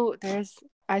 I know there's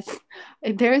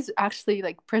actually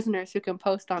like prisoners who can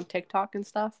post on TikTok and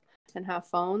stuff and have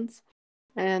phones.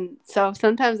 And so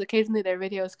sometimes occasionally their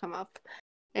videos come up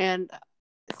and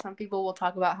some people will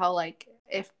talk about how like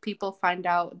if people find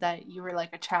out that you were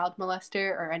like a child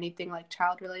molester or anything like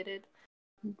child related,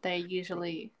 they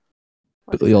usually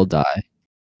You'll die.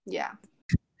 Yeah.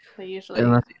 They usually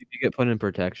unless you get put in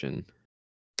protection.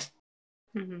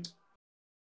 Mm-hmm.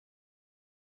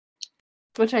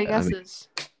 Which I guess is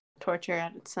torture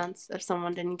at its sense if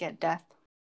someone didn't get death.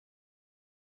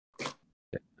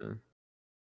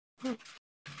 Yeah.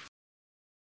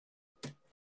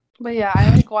 But yeah,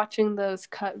 I like watching those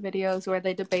cut videos where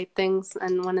they debate things,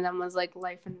 and one of them was like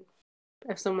life and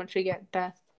if someone should get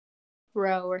death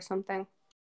row or something.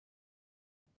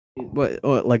 What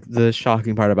like the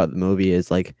shocking part about the movie is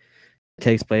like it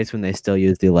takes place when they still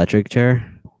use the electric chair,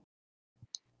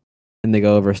 and they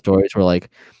go over stories where like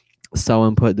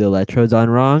someone put the electrodes on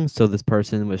wrong, so this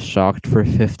person was shocked for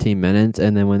 15 minutes,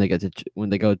 and then when they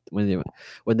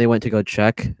went to go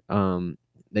check,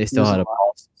 they still had a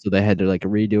pulse, so they had to like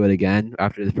redo it again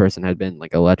after this person had been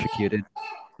like electrocuted.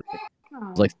 It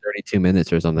was like 32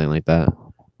 minutes or something like that.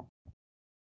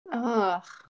 Ugh.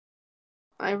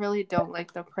 I really don't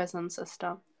like the prison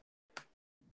system.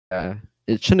 Yeah,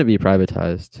 it shouldn't be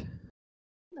privatized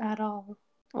At all.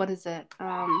 What is it?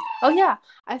 Oh yeah,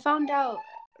 I found out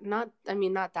not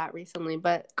that recently,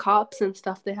 but cops and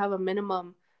stuff, they have a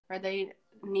minimum where they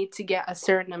need to get a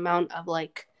certain amount of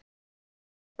like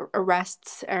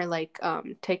arrests or like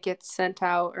tickets sent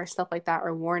out or stuff like that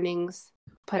or warnings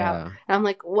put out. And I'm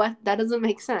like, what? That doesn't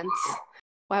make sense.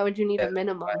 Why would you need a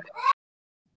minimum?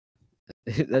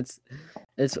 It's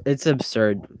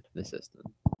absurd, the system.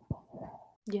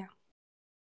 Yeah.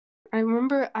 I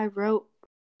remember I wrote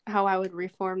how I would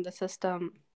reform the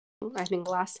system, I think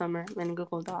last summer in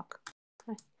Google Doc.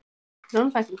 I don't know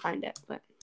if I can find it, but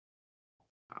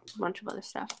a bunch of other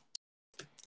stuff.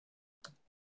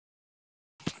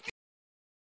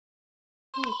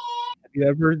 Have you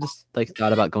ever just like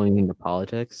thought about going into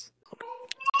politics?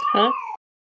 Huh?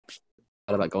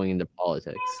 Thought about going into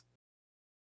politics?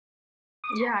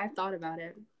 Yeah, I've thought about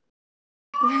it.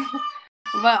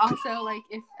 But also, like,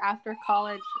 if after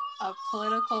college, a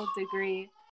political degree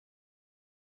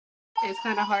is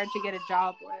kind of hard to get a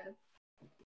job with.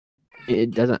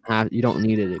 It doesn't have. You don't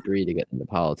need a degree to get into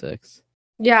politics.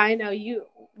 Yeah, I know you.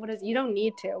 You don't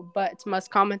need to, but it's most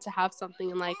common to have something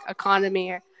in like economy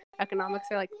or economics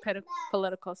or like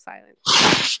political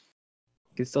science.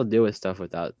 You can still do it stuff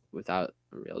without a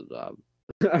real job.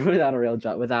 Without a real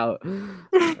job. Without.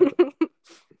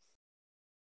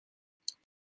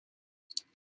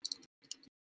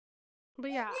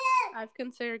 But yeah, I've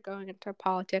considered going into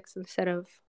politics instead of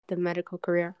the medical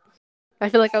career. I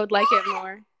feel like I would like it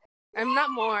more. I'm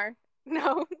not more,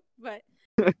 no, but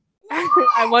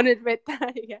I won't admit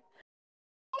that yet.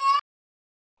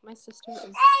 My sister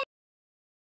is.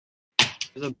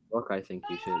 There's a book I think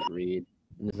you should read.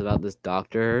 And it's about this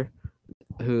doctor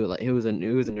who was a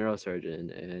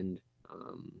neurosurgeon, and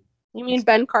You mean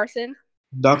Ben Carson?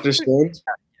 Dr. Stone?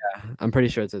 yeah, I'm pretty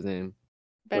sure it's his name.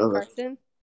 Ben Carson?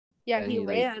 Yeah, And he he,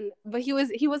 ran, but he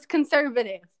was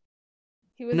conservative.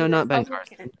 He was No, a not Ben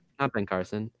Republican. Carson. Not Ben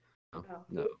Carson. No, Oh.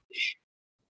 no.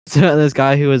 So this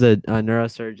guy who was a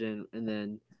neurosurgeon, and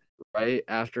then right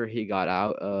after he got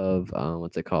out of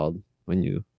what's it called when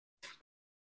you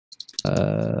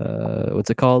what's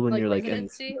it called when Like you're like in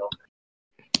residency?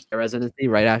 a residency?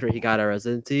 Right after he got a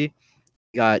residency,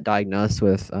 he got diagnosed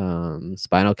with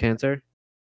spinal cancer.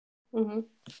 Mm-hmm.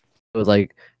 It was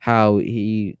like how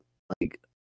he like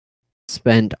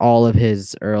spent all of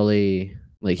his early,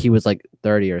 like he was like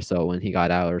 30 or so when he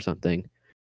got out or something,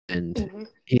 and Mm-hmm.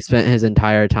 he spent his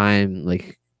entire time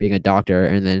like being a doctor,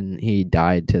 and then he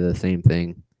died to the same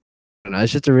thing. I don't know,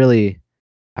 it's just a really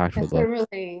impactful That's a book.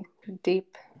 really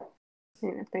deep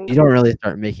thing. You don't really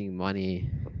start making money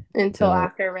Until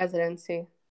after residency.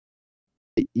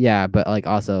 yeah, but like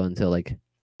also until like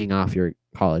paying off your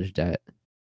college debt.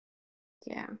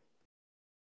 Yeah.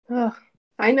 Ugh.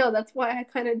 I know. That's why I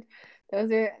kind of. Those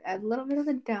are a little bit of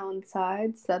the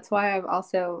downsides. That's why I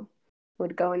also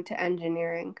would go into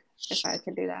engineering if I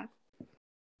could do that.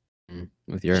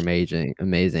 With your amazing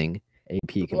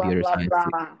AP computer Blah, blah,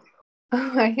 science.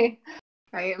 blah.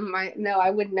 I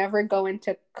would never go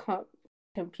into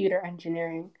computer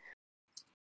engineering.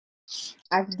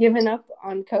 I've given up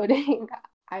on coding.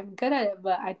 I'm good at it,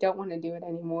 but I don't want to do it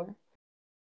anymore.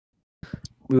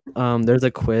 There's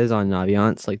a quiz on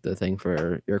Naviance, like the thing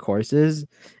for your courses,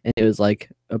 and it was like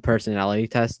a personality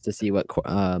test to see what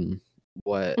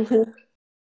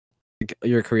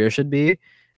your career should be.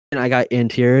 And I got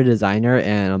interior designer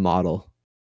and a model.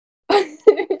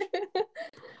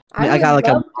 I got would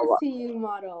like love to see you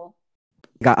model.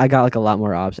 I got like a lot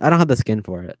more options. I don't have the skin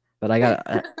for it, but I got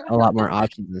a lot more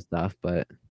options and stuff. But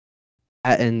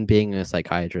and being a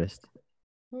psychiatrist.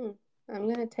 I'm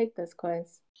gonna take this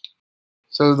quiz.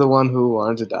 So the one who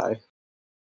wanted to die.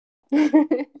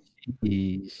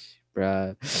 Yeesh,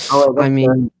 bruh. Oh, wait, I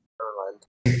mean, never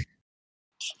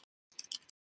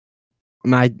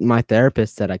mind. my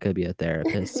therapist said I could be a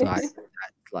therapist, so that's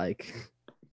like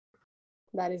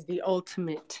That is the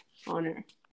ultimate honor.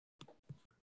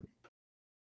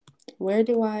 Where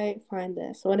do I find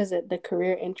this? What is it? The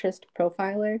career interest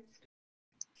profiler?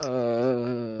 let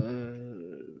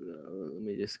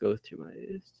me just go through my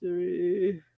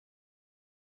history.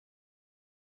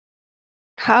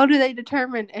 How do they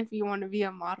determine if you want to be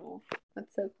a model?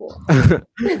 That's so cool.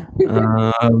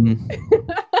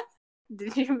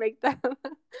 Did you make that?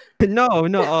 No,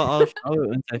 I'll show it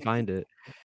once I find it.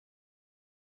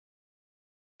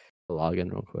 I'll log in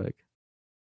real quick.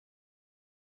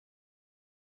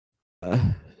 But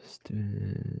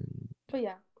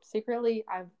yeah, secretly,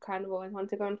 I've kind of always wanted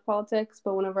to go into politics,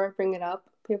 but whenever I bring it up,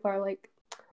 people are like,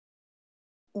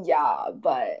 yeah,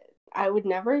 but I would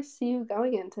never see you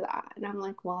going into that. And I'm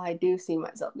like, well, I do see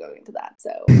myself going into that,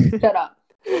 so shut up.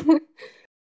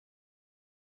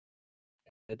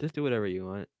 Just do whatever you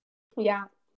want. Yeah.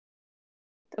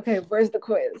 Okay, where's the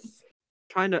quiz?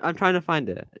 I'm trying to find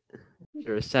it.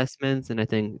 Your assessments, and I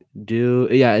think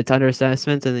it's under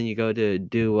assessments, and then you go to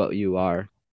do what you are.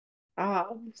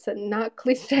 So not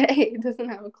cliche. It doesn't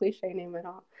have a cliche name at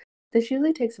all. This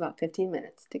usually takes about 15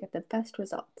 minutes to get the best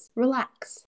results.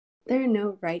 Relax. There are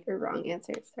no right or wrong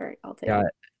answers. All right, I'll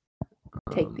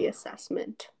take the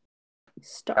assessment.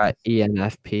 Start. Got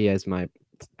ENFP as my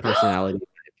personality.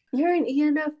 You're an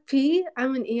ENFP?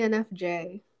 I'm an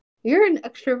ENFJ. You're an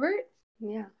extrovert?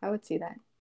 Yeah, I would see that.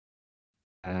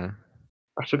 I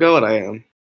forgot what I am.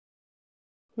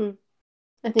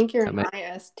 I think you're an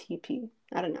ISTP.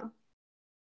 I don't know.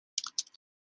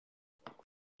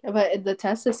 But the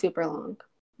test is super long.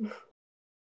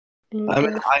 I'm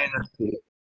an INFP.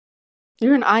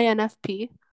 You're an INFP?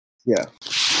 Yeah.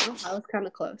 Oh, I was kind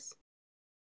of close.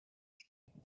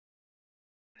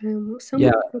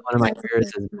 Yeah, one of my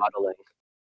careers is modeling.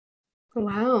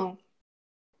 Wow.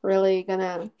 Really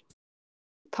gonna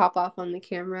pop off on the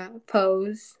camera,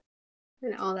 pose,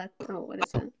 and all that. Oh, what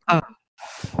is it? I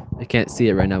can't see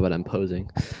it right now, but I'm posing.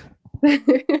 Maybe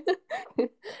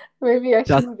I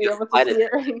Just- shouldn't be just able to slide see it. it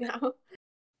right now.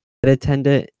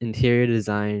 Attendant, interior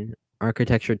design,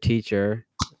 architecture teacher,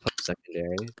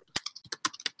 post-secondary,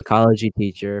 ecology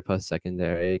teacher,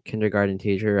 post-secondary, kindergarten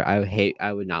teacher.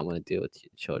 I would not want to deal with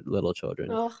little children.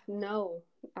 Oh no,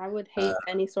 I would hate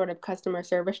any sort of customer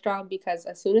service job because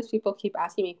as soon as people keep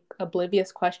asking me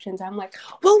oblivious questions, I'm like,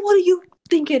 well, what do you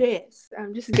think it is?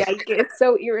 I'm just getting it's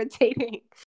so irritating.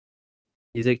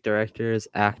 Music directors,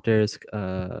 actors,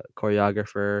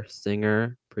 choreographer,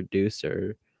 singer,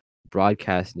 producer,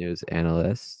 broadcast news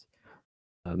analyst,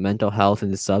 mental health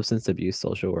and substance abuse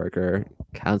social worker,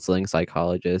 counseling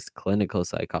psychologist, clinical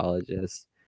psychologist,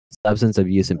 substance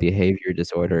abuse and behavior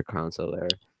disorder counselor,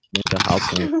 mental health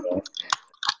counselor,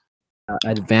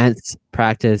 advanced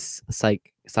practice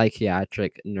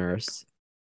psychiatric nurse,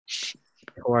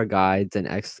 tour guides and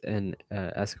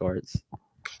escorts,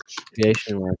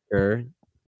 creation worker,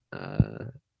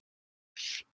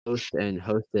 host and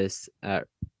hostess at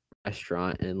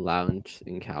restaurant and lounge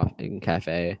and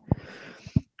cafe,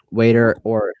 waiter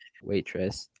or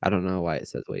waitress. I don't know why it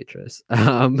says waitress.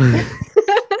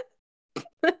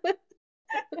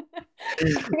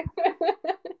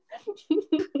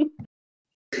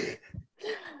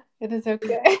 It is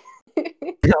okay.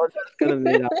 It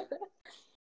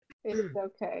is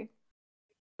okay.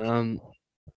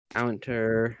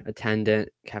 Counter attendant,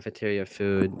 cafeteria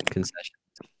food concession,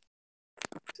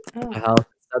 Oh. health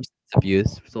substance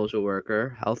abuse social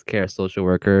worker, healthcare social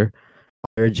worker,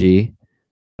 clergy,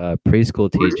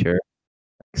 preschool teacher,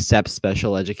 accept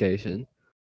special education,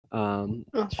 Oh.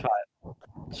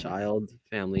 child,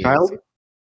 family, Child?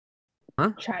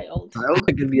 huh? Child. Child?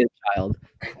 It could be a child.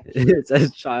 It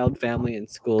says child, family, and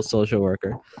school social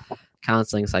worker,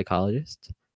 counseling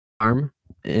psychologist, farm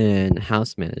and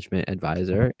house management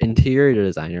advisor, interior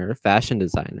designer, fashion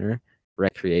designer,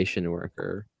 recreation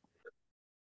worker,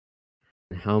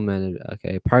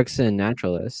 parks and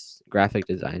naturalists, graphic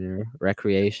designer,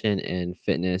 recreation and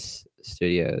fitness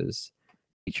studios,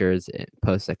 teachers,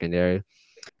 post-secondary,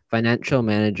 financial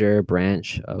manager,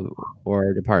 branch of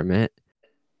or department,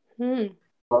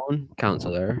 loan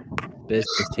counselor,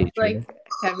 business teacher. Like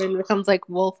Kevin becomes like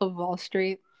Wolf of Wall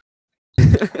Street.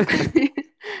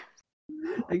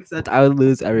 Except I would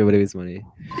lose everybody's money.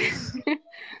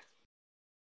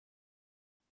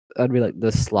 I'd be like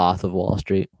the sloth of Wall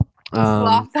Street.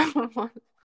 Sloth of Wall.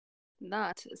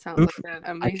 That sounds like an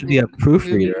I amazing could be a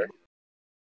proofreader.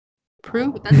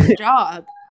 Proof? That's a job.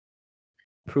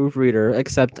 Proofreader,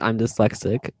 except I'm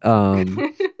dyslexic.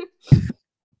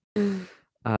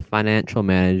 Financial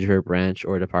manager, branch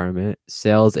or department,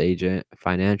 sales agent,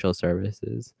 financial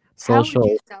services, How would social.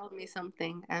 you sell me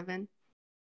something, Evan?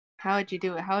 How would you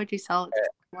do it? How would you sell it to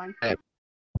someone?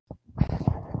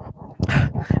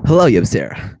 Hello,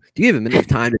 Sarah. Do you have a minute of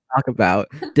time to talk about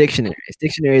dictionaries?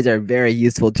 Dictionaries are a very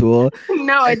useful tool.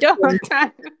 No, I don't have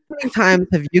time. How many times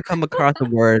have you come across a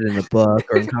word in a book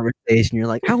or in conversation? You're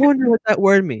like, I wonder what that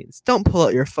word means. Don't pull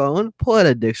out your phone, pull out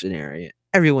a dictionary.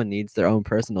 Everyone needs their own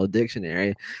personal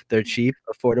dictionary. They're cheap,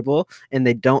 affordable, and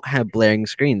they don't have blaring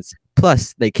screens.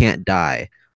 Plus, they can't die.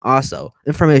 Also,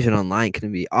 information online can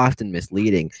be often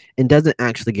misleading and doesn't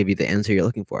actually give you the answer you're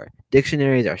looking for.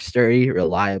 Dictionaries are sturdy,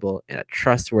 reliable, and a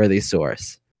trustworthy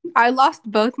source. I lost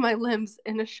both my limbs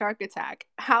in a shark attack.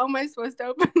 How am I supposed to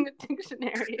open the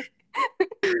dictionary?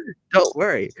 Don't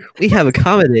worry. We have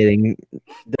accommodating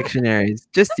dictionaries.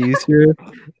 Just use your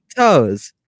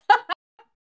toes.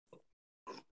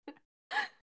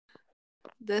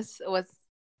 This was.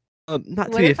 Not to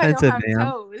What be if I don't offensive, have ma'am,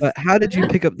 toes? but how did you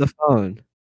pick up the phone?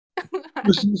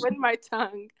 With my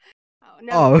tongue. Oh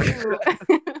no. Oh.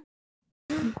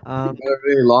 Ew. A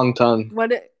really long tongue.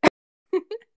 What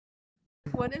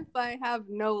if I have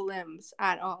no limbs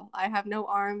at all? I have no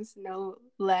arms, no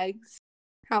legs.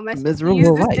 How am I supposed to use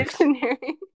Miserable this life.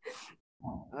 dictionary?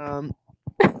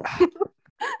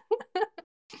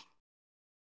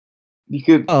 You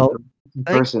could. Oh,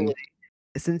 person. thankfully,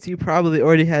 since you probably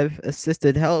already have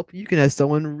assisted help, you can have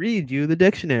someone read you the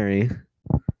dictionary.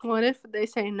 What if they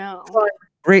say no?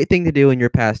 Great thing to do in your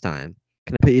pastime.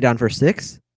 Can I put you down for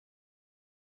 6?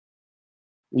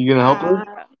 You gonna help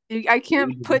her? I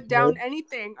can't put down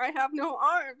anything. I have no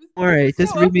arms. All right, This is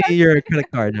just so read me your offensive.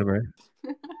 credit card number.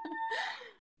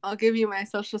 I'll give you my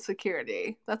social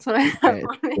security. That's what I have Right,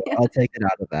 on me. I'll take it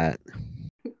out of that.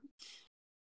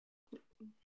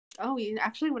 Oh,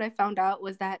 actually, what I found out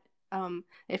was that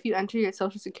if you enter your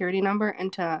social security number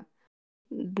into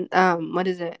what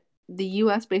is it? The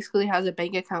U.S. basically has a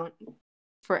bank account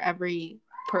for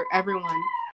everyone,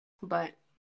 but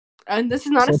and this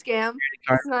is not a scam.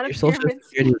 This is not a Your social pyramid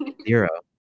security scheme. is 0.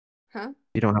 Huh?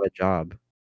 You don't have a job.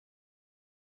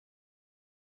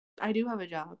 I do have a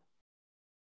job,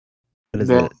 What is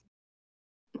Yeah.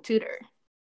 it? tutor.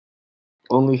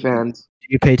 OnlyFans. Do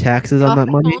you pay taxes on that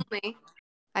money? Only.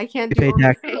 I can't You do pay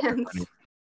taxes on that OnlyFans.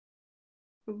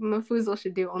 Mafuzal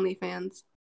should do OnlyFans.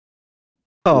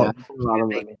 Oh, Yeah, a lot of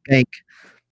money. bank.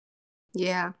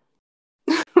 Yeah.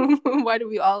 Why do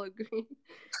we all agree?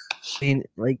 I mean,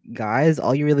 like, guys,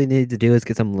 all you really need to do is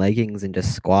get some leggings and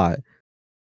just squat.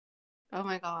 Oh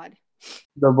my god.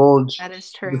 The bulge. That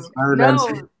is The true. spider No,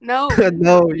 dancing. no.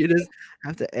 No, you just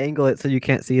have to angle it so you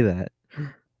can't see that.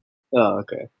 Oh,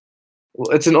 okay.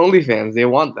 Well, it's an OnlyFans. They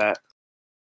want that.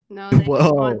 No, they just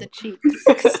Whoa. want the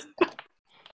cheeks.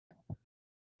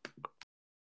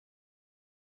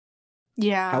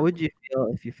 Yeah. How would you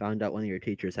feel if you found out one of your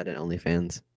teachers had an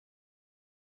OnlyFans?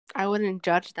 I wouldn't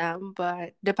judge them,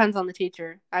 but depends on the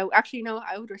teacher. I actually know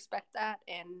I would respect that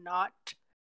and not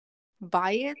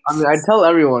buy it. I mean, I'd tell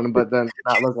everyone, but then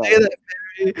not look at Say it.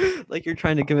 that very, like you're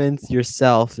trying to convince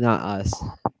yourself, not us.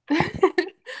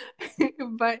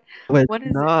 But Would what is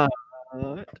it? not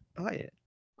buy it.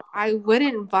 I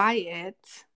wouldn't buy it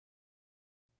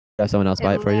Have someone else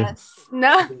buy it for you? unless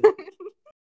no.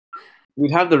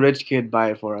 We'd have the rich kid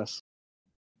buy it for us.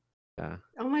 Yeah.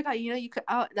 Oh my god, you could.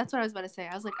 Oh, that's what I was about to say.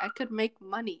 I was like, I could make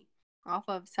money off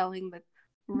of selling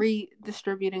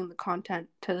redistributing the content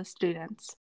to the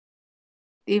students,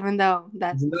 even though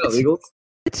that's Isn't that illegal?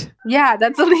 yeah,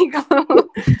 that's illegal.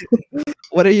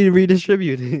 What are you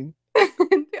redistributing?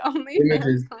 The only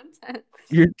Images. content.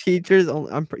 Your teachers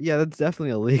only. Yeah, that's definitely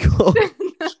illegal.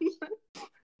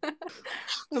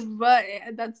 But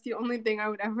that's the only thing I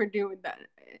would ever do with that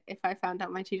if I found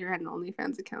out my teacher had an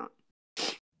OnlyFans account.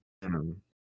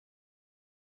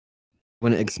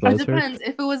 When it It exposed her. depends.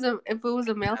 If it was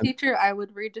a male teacher, I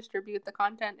would redistribute the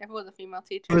content. If it was a female If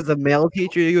it teacher, was a male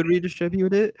teacher, you would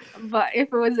redistribute it. but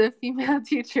if it was a female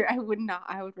teacher, I would not.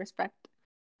 I would respect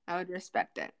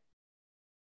it.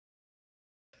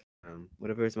 What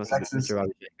if it was Sexist. Mr.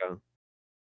 Rodriguez?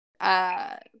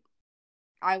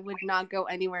 I would not go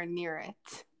anywhere near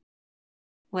it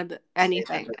with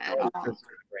anything at all.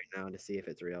 Right now to see if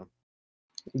it's real.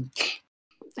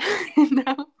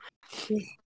 No.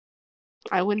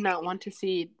 I would not want to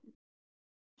see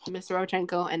Mr.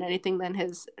 Rodchenko in anything than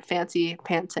his fancy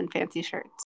pants and fancy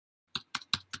shirts.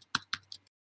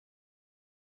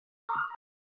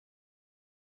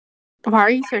 Why are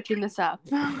you searching this up?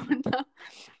 No.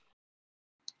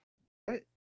 What?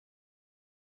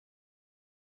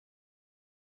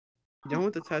 You done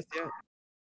with the test yet?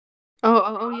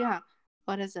 Oh yeah.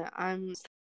 What is it? I'm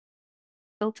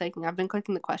still taking. I've been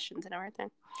clicking the questions and everything.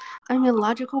 I'm a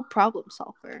logical problem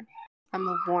solver. I'm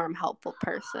a warm, helpful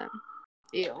person.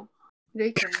 Ew.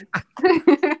 JK.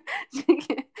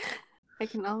 I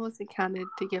can almost be counted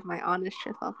to give my honest,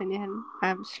 truthful opinion. I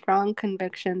have strong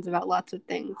convictions about lots of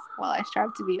things, while I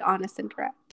strive to be honest and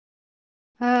direct.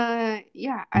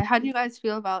 Yeah. How do you guys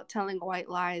feel about telling white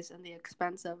lies at the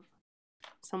expense of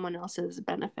someone else's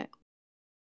benefit?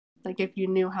 Like, if you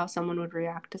knew how someone would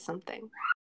react to something,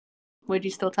 would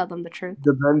you still tell them the truth?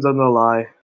 Depends on the lie.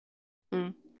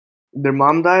 Mm. Their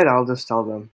mom died, I'll just tell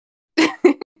them.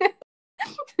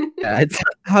 Yeah,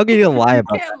 how can you lie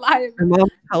about Can't that? lie. Your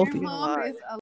mom's healthy. Your mom is